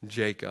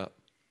Jacob.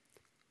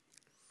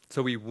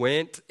 So he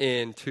went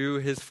in to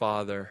his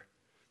father.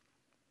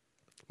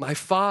 My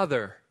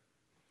father.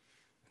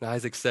 And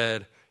Isaac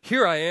said,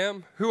 here I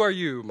am. Who are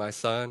you, my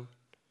son?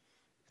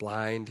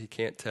 Blind, he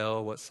can't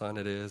tell what son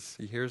it is.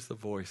 He hears the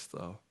voice,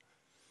 though.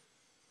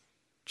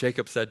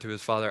 Jacob said to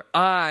his father,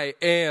 I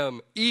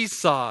am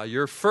Esau,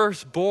 your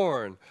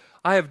firstborn.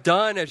 I have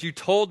done as you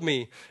told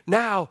me.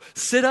 Now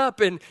sit up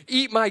and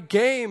eat my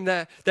game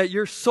that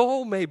your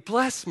soul may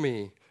bless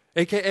me.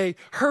 AKA,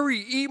 hurry,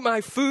 eat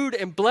my food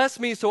and bless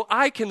me so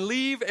I can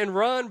leave and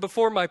run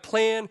before my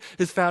plan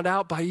is found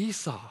out by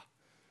Esau.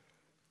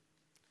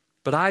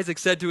 But Isaac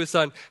said to his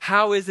son,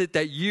 how is it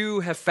that you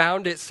have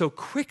found it so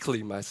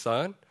quickly, my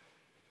son?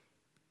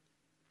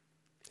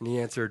 And he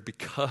answered,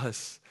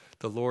 because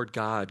the Lord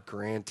God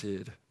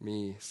granted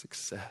me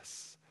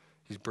success.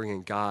 He's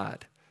bringing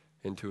God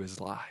into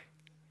his lie,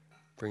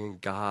 bringing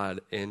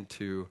God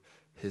into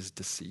his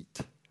deceit.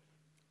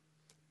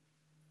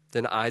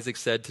 Then Isaac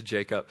said to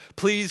Jacob,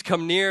 please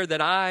come near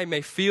that I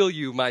may feel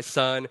you, my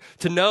son,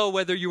 to know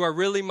whether you are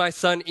really my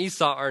son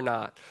Esau or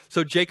not.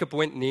 So Jacob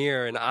went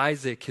near, and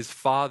Isaac, his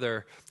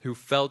father, who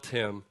felt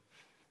him,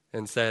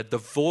 and said, the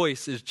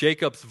voice is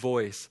Jacob's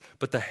voice,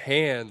 but the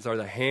hands are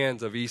the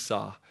hands of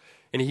Esau.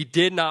 And he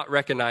did not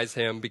recognize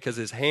him because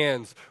his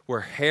hands were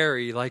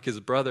hairy like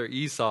his brother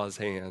Esau's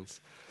hands.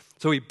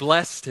 So he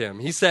blessed him.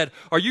 He said,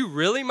 are you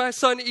really my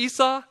son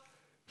Esau?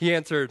 He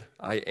answered,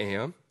 I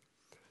am.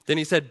 Then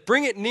he said,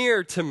 bring it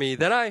near to me,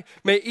 that I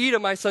may eat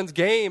of my son's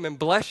game and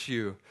bless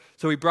you.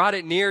 So he brought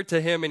it near to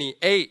him, and he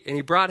ate, and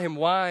he brought him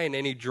wine,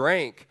 and he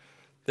drank.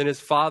 Then his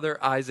father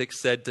Isaac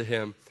said to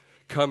him,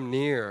 come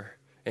near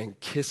and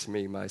kiss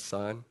me, my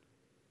son.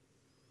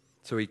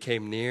 So he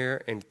came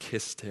near and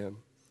kissed him.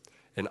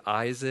 And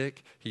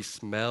Isaac, he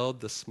smelled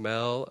the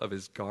smell of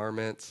his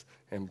garments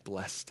and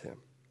blessed him.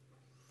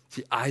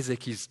 See,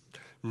 Isaac, he's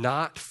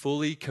not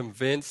fully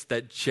convinced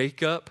that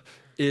Jacob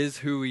is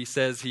who he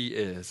says he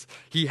is.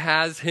 He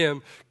has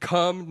him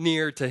come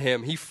near to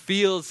him. He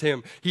feels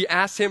him. He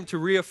asks him to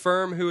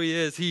reaffirm who he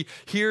is. He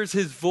hears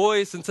his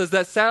voice and says,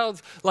 that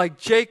sounds like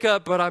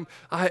Jacob, but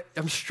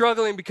I'm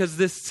struggling because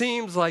this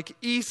seems like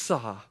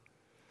Esau.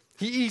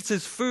 He eats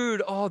his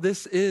food. Oh,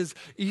 this is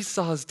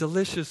Esau's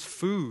delicious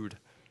food.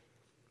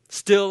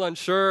 Still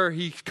unsure,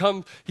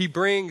 he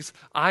brings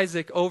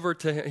Isaac over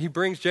to him. He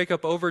brings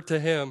Jacob over to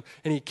him,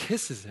 and he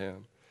kisses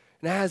him.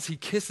 And as he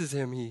kisses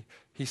him,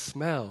 he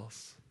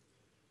smells.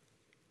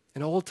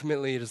 And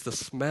ultimately, it is the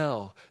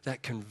smell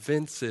that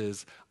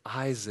convinces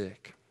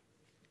Isaac.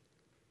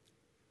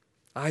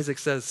 Isaac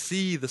says,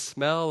 see, the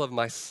smell of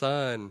my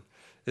son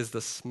is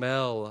the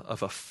smell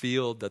of a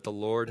field that the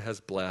Lord has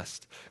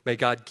blessed. May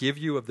God give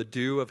you of the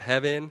dew of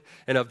heaven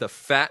and of the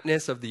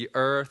fatness of the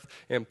earth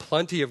and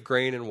plenty of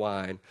grain and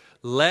wine.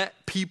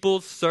 Let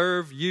people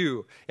serve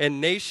you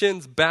and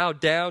nations bow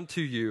down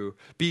to you.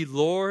 Be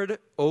Lord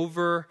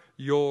over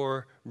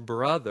your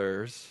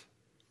brothers,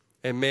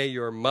 and may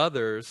your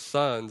mother's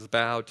sons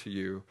bow to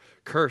you.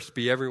 Cursed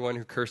be everyone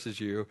who curses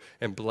you,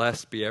 and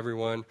blessed be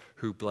everyone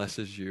who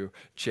blesses you.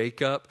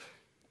 Jacob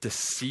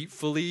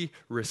deceitfully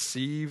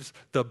receives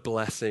the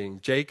blessing.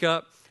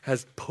 Jacob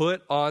has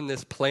put on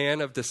this plan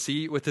of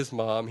deceit with his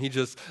mom. He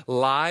just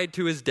lied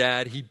to his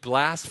dad. He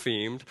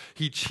blasphemed.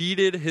 He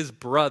cheated his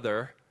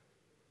brother.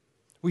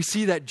 We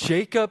see that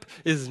Jacob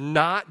is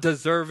not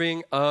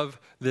deserving of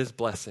this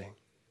blessing.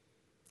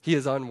 He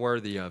is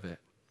unworthy of it.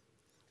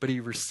 But he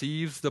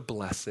receives the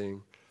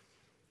blessing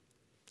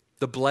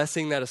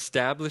that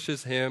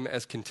establishes him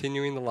as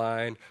continuing the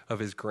line of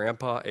his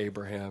grandpa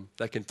Abraham,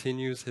 that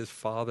continues his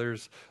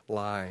father's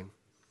line.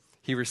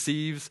 He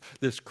receives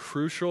this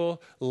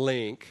crucial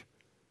link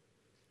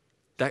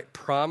that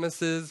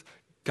promises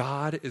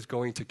God is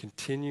going to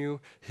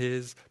continue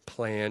his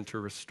plan to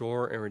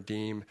restore and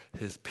redeem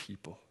his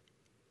people.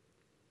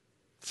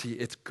 See,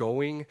 it's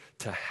going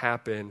to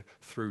happen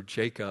through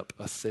Jacob,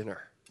 a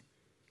sinner.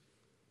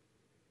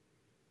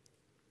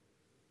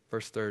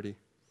 Verse 30.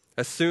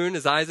 As soon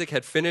as Isaac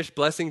had finished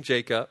blessing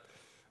Jacob,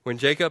 when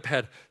Jacob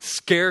had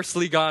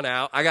scarcely gone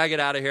out, I got to get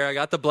out of here. I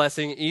got the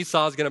blessing.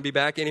 Esau's going to be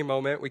back any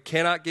moment. We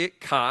cannot get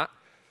caught.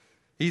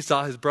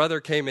 Esau, his brother,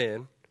 came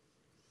in.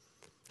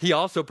 He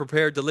also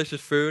prepared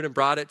delicious food and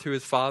brought it to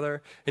his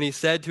father. And he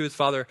said to his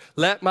father,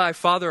 let my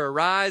father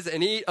arise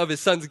and eat of his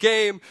son's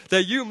game,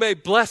 that you may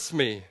bless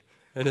me.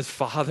 And his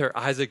father,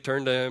 Isaac,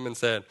 turned to him and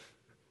said,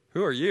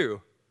 who are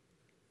you?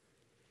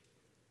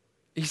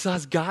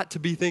 Esau's got to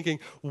be thinking,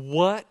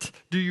 what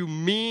do you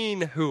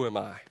mean, who am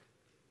I?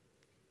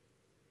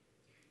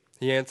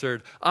 He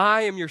answered,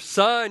 I am your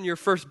son, your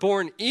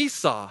firstborn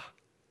Esau.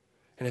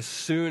 And as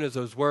soon as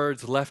those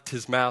words left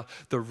his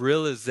mouth, the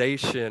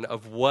realization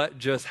of what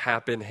just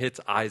happened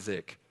hits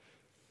Isaac.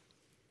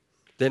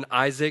 Then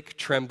Isaac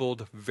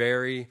trembled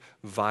very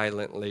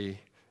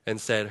violently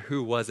and said,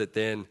 who was it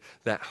then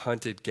that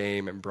hunted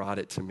game and brought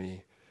it to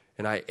me?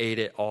 And I ate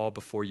it all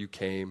before you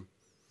came.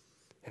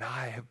 and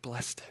I have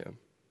blessed him.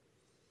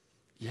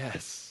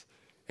 Yes,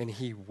 and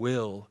he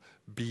will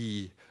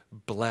be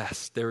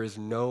blessed. There is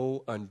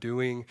no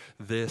undoing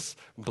this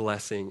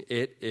blessing.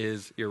 It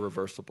is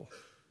irreversible.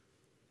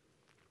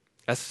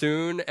 As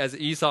soon as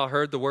Esau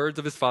heard the words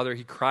of his father,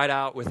 he cried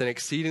out with an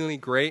exceedingly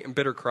great and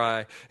bitter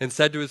cry and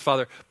said to his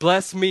father,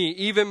 "Bless me,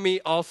 even me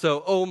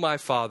also, O my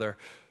father."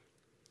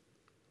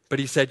 But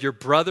he said, "Your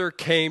brother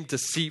came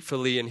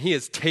deceitfully, and he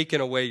has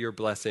taken away your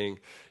blessing."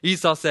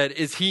 Esau said,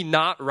 "Is he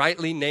not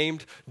rightly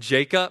named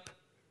Jacob?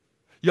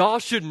 Y'all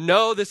should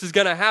know this is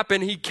going to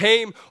happen. He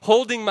came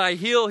holding my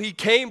heel. He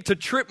came to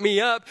trip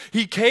me up.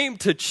 He came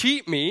to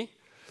cheat me."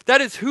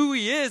 That is who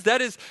he is.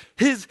 That is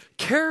his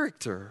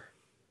character.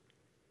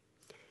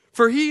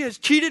 "For he has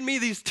cheated me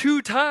these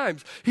 2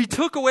 times. He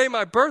took away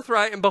my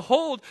birthright, and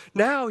behold,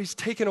 now he's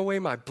taken away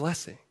my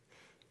blessing."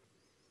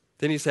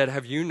 Then he said,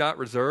 "Have you not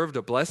reserved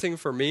a blessing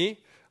for me?"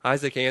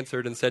 Isaac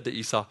answered and said to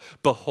Esau,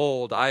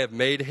 "Behold, I have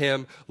made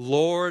him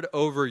Lord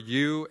over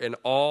you, and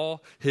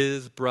all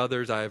his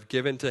brothers I have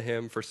given to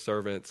him for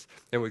servants,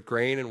 and with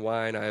grain and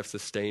wine I have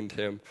sustained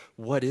him.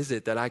 What is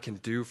it that I can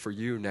do for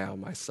you now,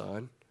 my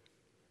son?"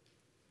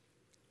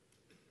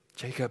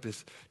 Jacob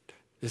is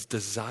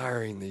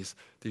desiring these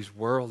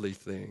worldly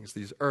things,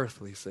 these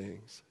earthly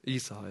things.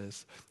 Esau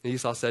is. And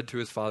Esau said to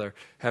his father,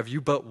 "Have you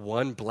but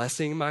one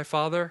blessing, my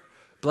father?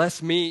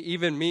 Bless me,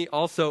 even me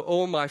also,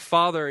 O my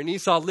father." And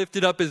Esau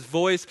lifted up his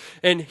voice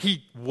and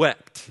he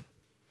wept.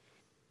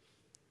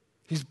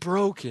 He's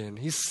broken.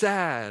 He's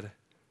sad.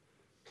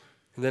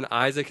 And then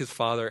Isaac, his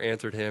father,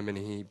 answered him and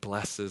he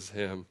blesses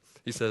him.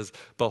 He says,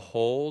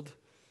 "Behold,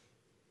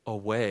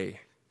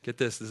 away." Get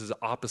this. This is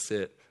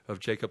opposite of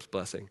Jacob's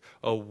blessing.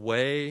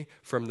 "Away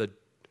from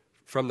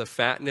the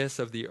fatness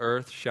of the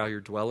earth shall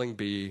your dwelling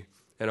be,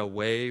 and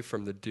away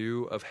from the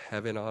dew of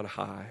heaven on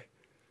high.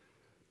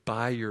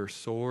 By your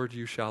sword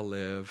you shall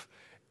live,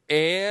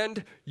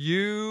 and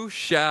you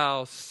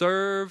shall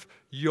serve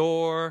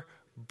your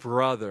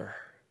brother.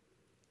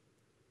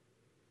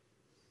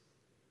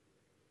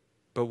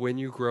 But when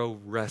you grow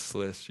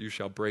restless, you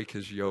shall break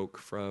his yoke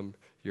from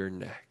your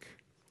neck."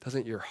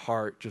 Doesn't your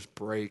heart just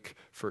break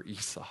for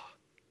Esau?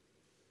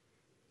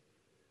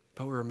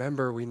 But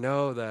remember, we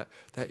know that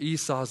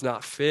Esau's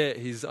not fit.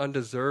 He's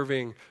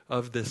undeserving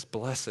of this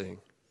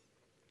blessing.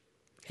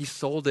 He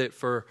sold it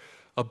for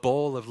a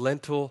bowl of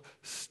lentil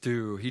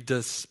stew. He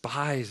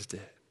despised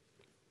it.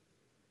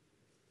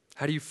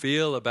 How do you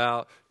feel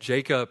about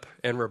Jacob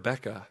and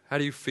Rebekah? How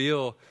do you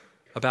feel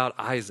about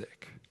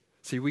Isaac?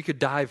 See, we could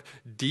dive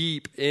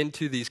deep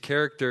into these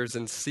characters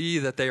and see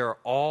that they are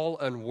all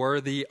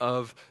unworthy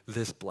of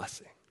this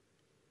blessing.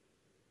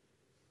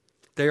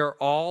 They are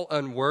all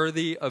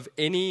unworthy of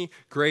any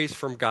grace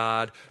from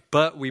God,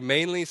 but we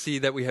mainly see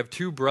that we have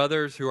 2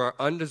 brothers who are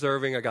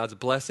undeserving of God's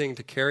blessing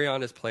to carry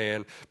on his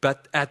plan.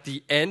 But at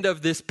the end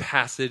of this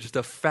passage,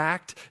 the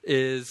fact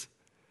is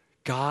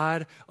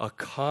God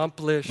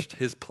accomplished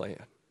his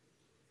plan.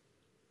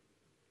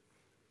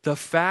 The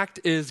fact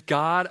is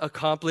God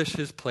accomplished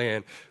his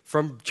plan.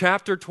 From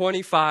chapter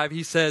 25,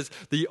 he says,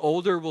 the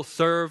older will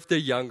serve the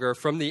younger.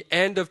 From the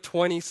end of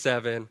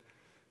 27,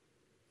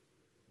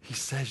 he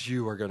says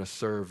you are going to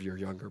serve your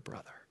younger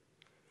brother.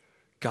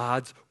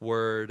 God's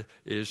word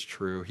is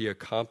true. He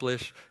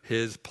accomplished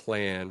his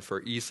plan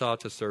for Esau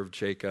to serve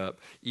Jacob.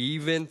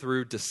 Even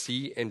through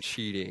deceit and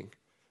cheating,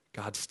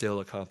 God still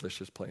accomplished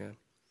his plan.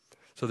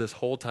 So this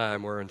whole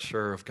time, we're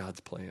unsure of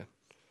God's plan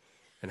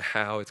and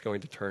how it's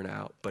going to turn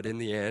out. But in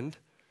the end,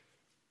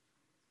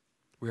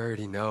 we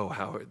already know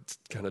how it's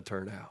going to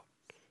turn out.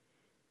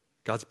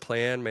 God's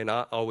plan may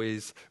not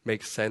always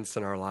make sense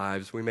in our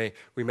lives. We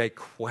may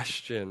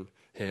question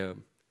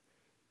him.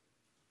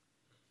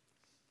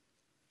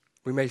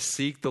 We may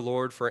seek the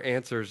Lord for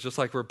answers, just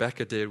like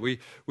Rebekah did. We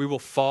will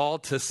fall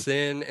to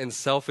sin and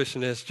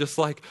selfishness, just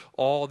like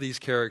all these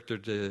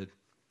characters did.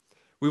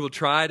 We will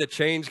try to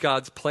change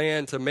God's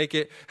plan to make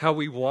it how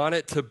we want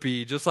it to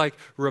be, just like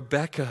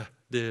Rebekah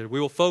did. We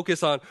will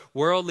focus on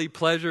worldly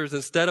pleasures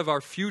instead of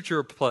our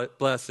future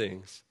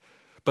blessings.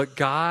 But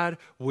God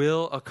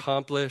will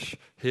accomplish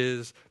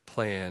his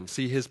plan.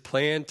 See, his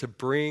plan to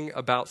bring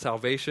about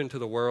salvation to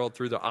the world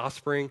through the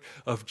offspring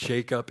of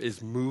Jacob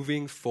is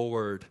moving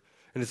forward.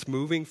 And it's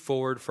moving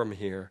forward from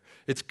here.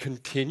 It's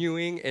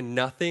continuing, and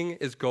nothing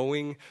is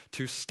going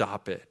to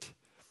stop it.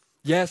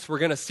 Yes, we're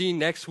going to see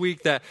next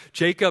week that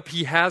Jacob,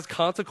 he has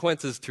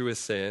consequences to his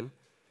sin.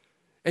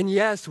 And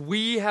yes,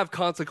 we have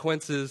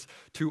consequences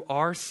to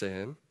our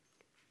sin.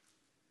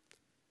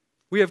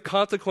 We have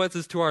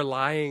consequences to our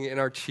lying and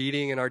our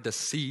cheating and our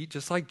deceit,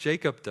 just like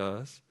Jacob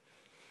does.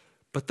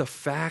 But the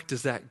fact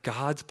is that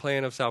God's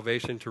plan of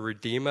salvation to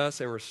redeem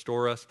us and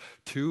restore us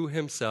to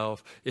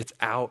himself, it's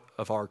out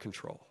of our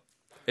control.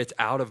 It's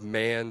out of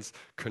man's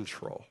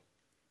control.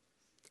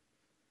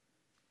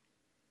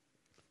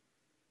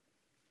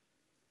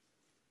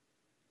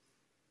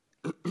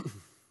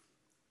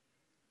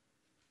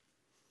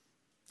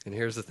 And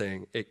here's the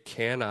thing, it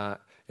cannot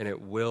and it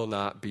will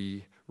not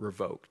be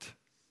revoked.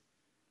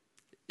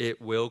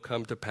 It will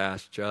come to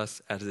pass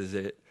just as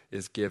it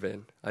is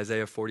given.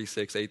 Isaiah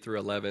 46, 8 through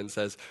 11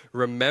 says,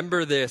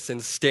 remember this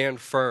and stand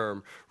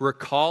firm.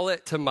 Recall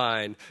it to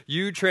mind.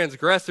 You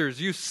transgressors,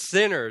 you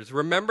sinners,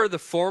 remember the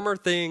former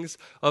things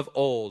of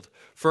old.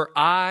 For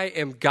I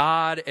am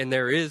God and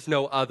there is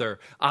no other.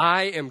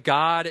 I am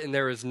God and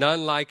there is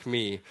none like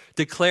me,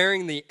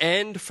 declaring the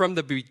end from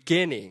the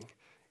beginning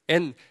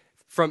and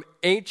from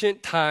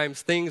ancient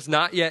times, things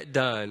not yet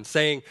done,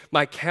 saying,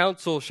 my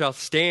counsel shall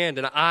stand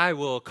and I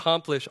will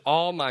accomplish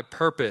all my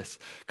purpose,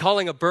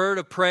 calling a bird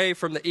of prey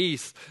from the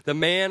east, the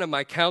man of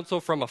my counsel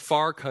from a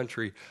far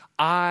country.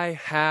 I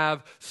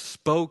have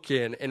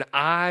spoken and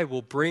I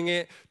will bring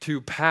it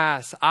to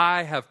pass.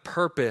 I have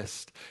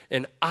purposed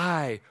and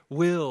I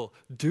will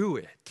do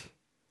it.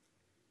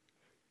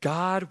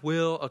 God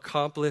will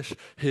accomplish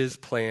his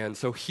plan.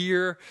 So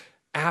here,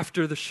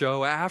 after the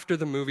show, after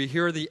the movie,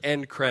 here are the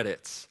end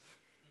credits.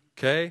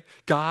 Okay?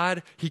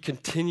 God, he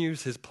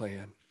continues his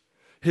plan.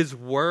 His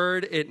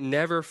word, it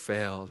never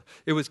failed.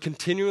 It was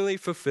continually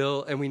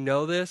fulfilled, and we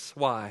know this.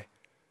 Why?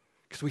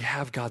 Because we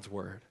have God's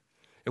word,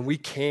 and we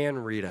can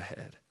read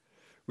ahead.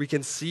 We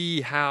can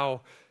see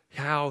how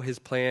his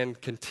plan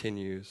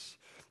continues.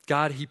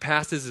 God, he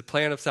passes his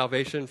plan of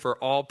salvation for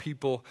all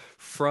people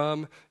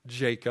from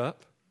Jacob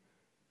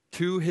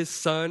to his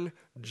son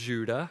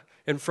Judah,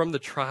 and from the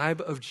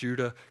tribe of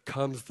Judah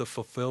comes the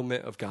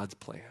fulfillment of God's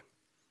plan.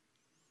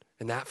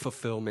 And that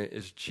fulfillment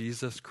is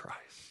Jesus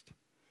Christ.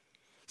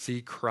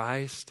 See,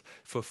 Christ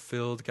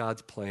fulfilled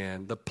God's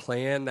plan, the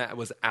plan that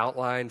was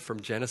outlined from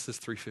Genesis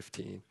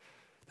 3:15,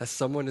 that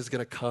someone is going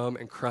to come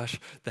and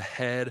crush the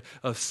head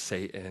of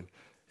Satan,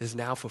 is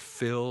now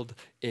fulfilled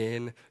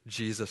in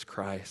Jesus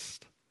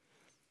Christ.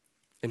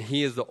 And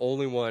he is the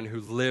only one who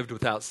lived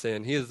without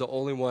sin. He is the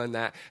only one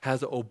that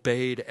has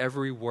obeyed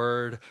every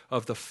word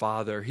of the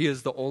Father. He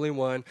is the only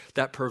one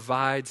that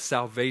provides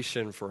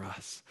salvation for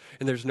us.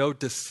 And there's no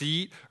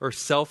deceit or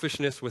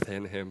selfishness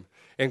within him.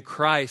 And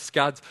Christ,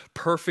 God's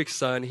perfect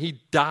Son,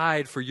 he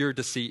died for your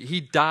deceit. He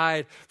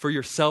died for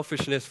your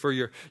selfishness, for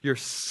your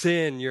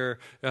sin,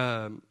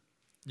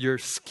 your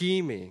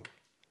scheming.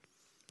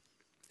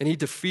 And he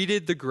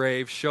defeated the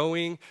grave,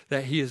 showing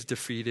that he has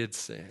defeated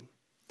sin.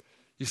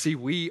 You see,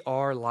 we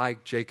are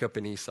like Jacob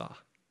and Esau.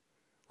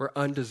 We're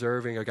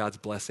undeserving of God's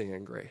blessing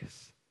and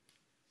grace.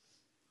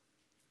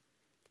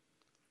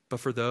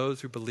 But for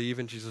those who believe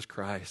in Jesus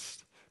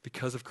Christ,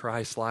 because of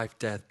Christ's life,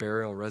 death,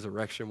 burial, and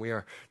resurrection, we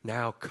are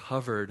now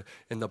covered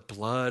in the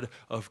blood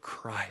of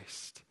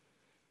Christ.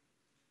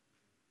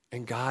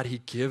 And God, he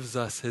gives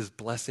us his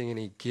blessing and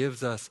he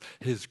gives us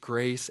his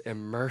grace and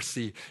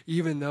mercy,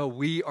 even though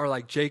we are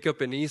like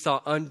Jacob and Esau,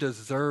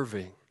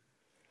 undeserving.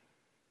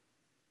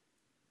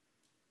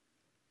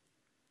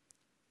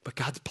 But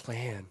God's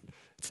plan,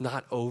 it's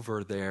not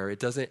over there.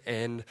 It doesn't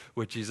end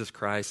with Jesus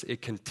Christ.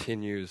 It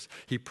continues.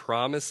 He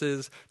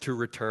promises to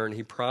return.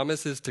 He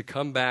promises to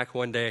come back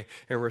one day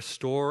and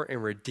restore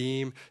and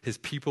redeem his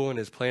people and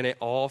his planet,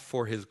 all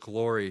for his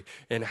glory.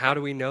 And how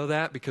do we know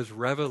that? Because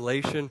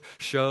Revelation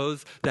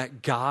shows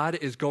that God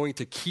is going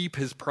to keep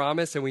his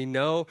promise, and we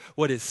know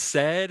what is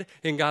said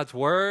in God's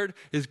word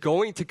is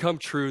going to come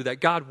true, that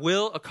God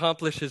will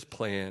accomplish his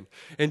plan.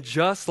 And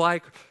just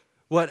like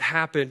what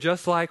happened,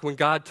 just like when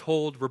God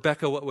told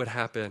Rebekah what would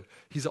happen,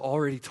 he's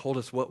already told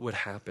us what would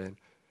happen.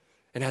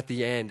 And at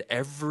the end,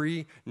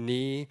 every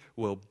knee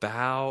will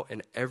bow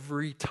and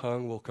every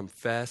tongue will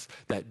confess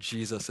that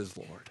Jesus is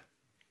Lord.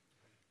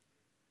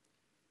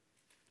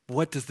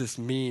 What does this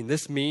mean?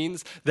 This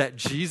means that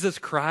Jesus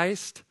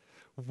Christ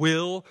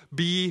will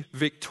be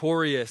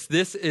victorious.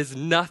 This is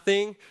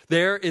nothing.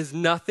 There is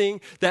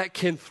nothing that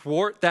can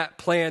thwart that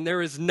plan.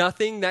 There is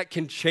nothing that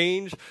can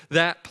change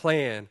that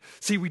plan.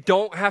 See, we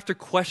don't have to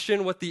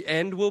question what the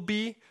end will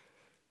be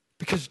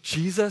because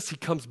Jesus, he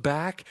comes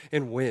back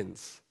and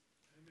wins.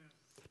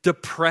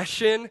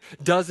 Depression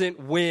doesn't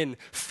win.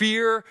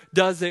 Fear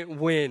doesn't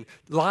win.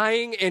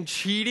 Lying and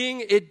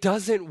cheating, it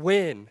doesn't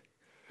win.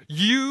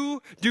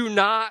 You do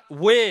not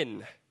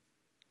win.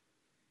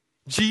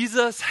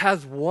 Jesus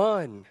has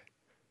won.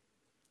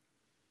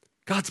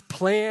 God's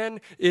plan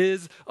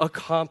is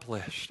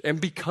accomplished. And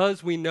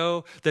because we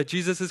know that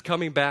Jesus is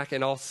coming back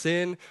and all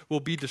sin will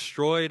be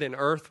destroyed and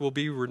earth will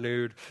be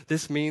renewed,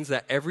 this means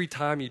that every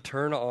time you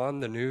turn on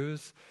the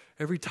news,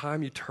 every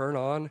time you turn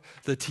on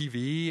the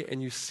TV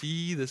and you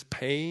see this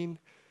pain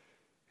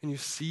and you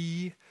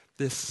see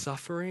this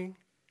suffering,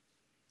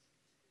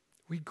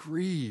 we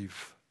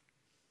grieve.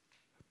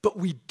 But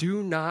we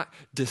do not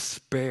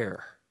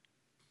despair.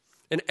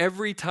 And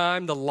every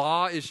time the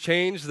law is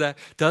changed that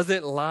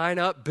doesn't line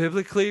up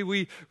biblically,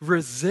 we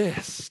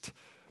resist.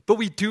 But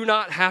we do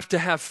not have to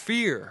have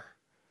fear.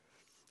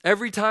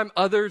 Every time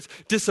others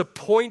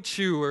disappoint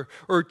you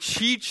or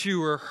cheat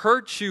you or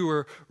hurt you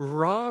or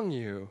wrong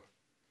you,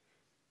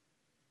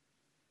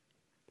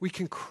 we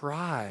can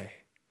cry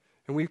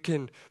and we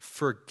can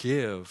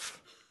forgive.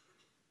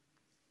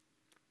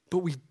 But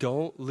we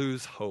don't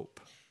lose hope.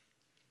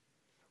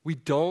 We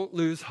don't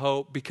lose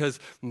hope because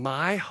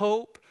my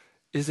hope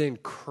is in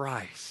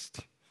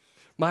Christ.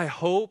 My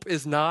hope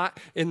is not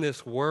in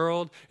this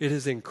world. It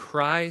is in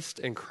Christ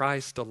and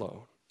Christ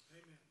alone.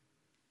 Amen.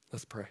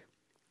 Let's pray.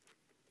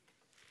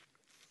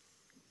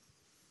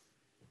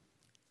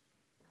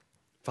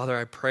 Father,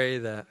 I pray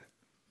that,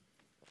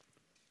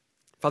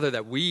 Father,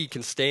 that we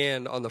can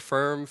stand on the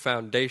firm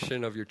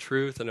foundation of your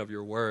truth and of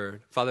your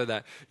word. Father,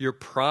 that your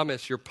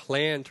promise, your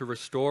plan to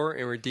restore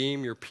and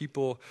redeem your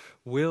people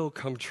will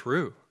come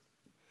true.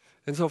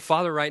 And so,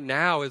 Father, right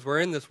now, as we're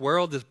in this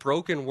world, this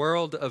broken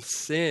world of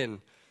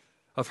sin,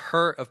 of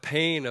hurt, of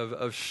pain,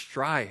 of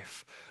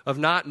strife, of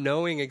not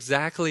knowing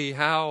exactly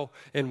how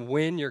and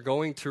when you're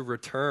going to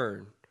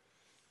return,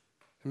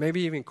 and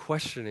maybe even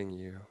questioning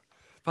you.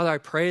 Father, I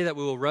pray that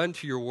we will run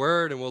to your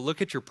word and we'll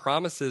look at your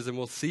promises and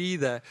we'll see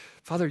that,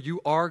 Father,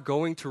 you are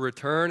going to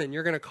return and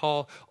you're going to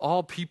call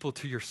all people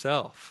to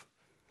yourself.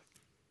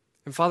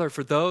 And Father,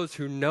 for those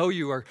who know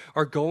you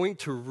are going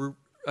to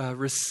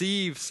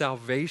receive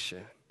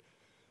salvation.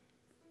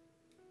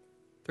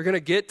 They're going to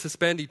get to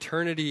spend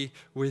eternity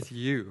with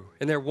you.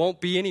 And there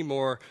won't be any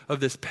more of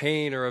this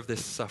pain or of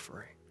this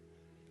suffering.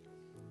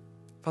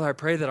 Father, I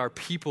pray that our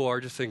people are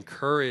just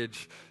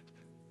encouraged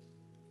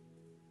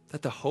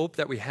that the hope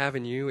that we have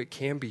in you, it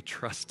can be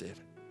trusted.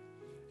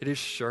 It is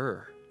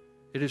sure.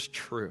 It is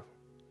true.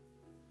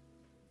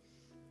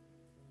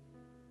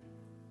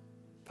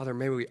 Father,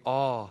 may we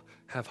all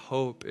have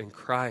hope in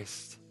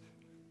Christ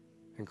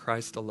and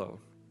Christ alone.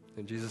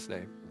 In Jesus'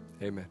 name,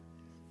 amen.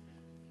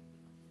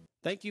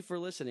 Thank you for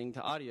listening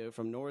to audio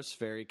from Norris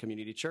Ferry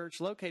Community Church,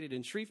 located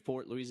in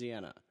Shreveport,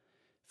 Louisiana.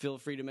 Feel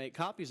free to make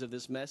copies of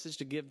this message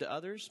to give to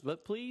others,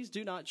 but please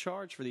do not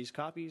charge for these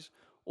copies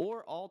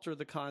or alter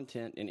the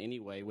content in any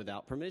way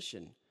without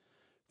permission.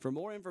 For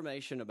more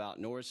information about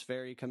Norris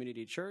Ferry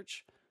Community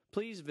Church,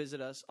 please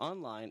visit us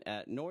online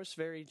at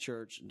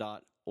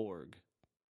norrisferrychurch.org.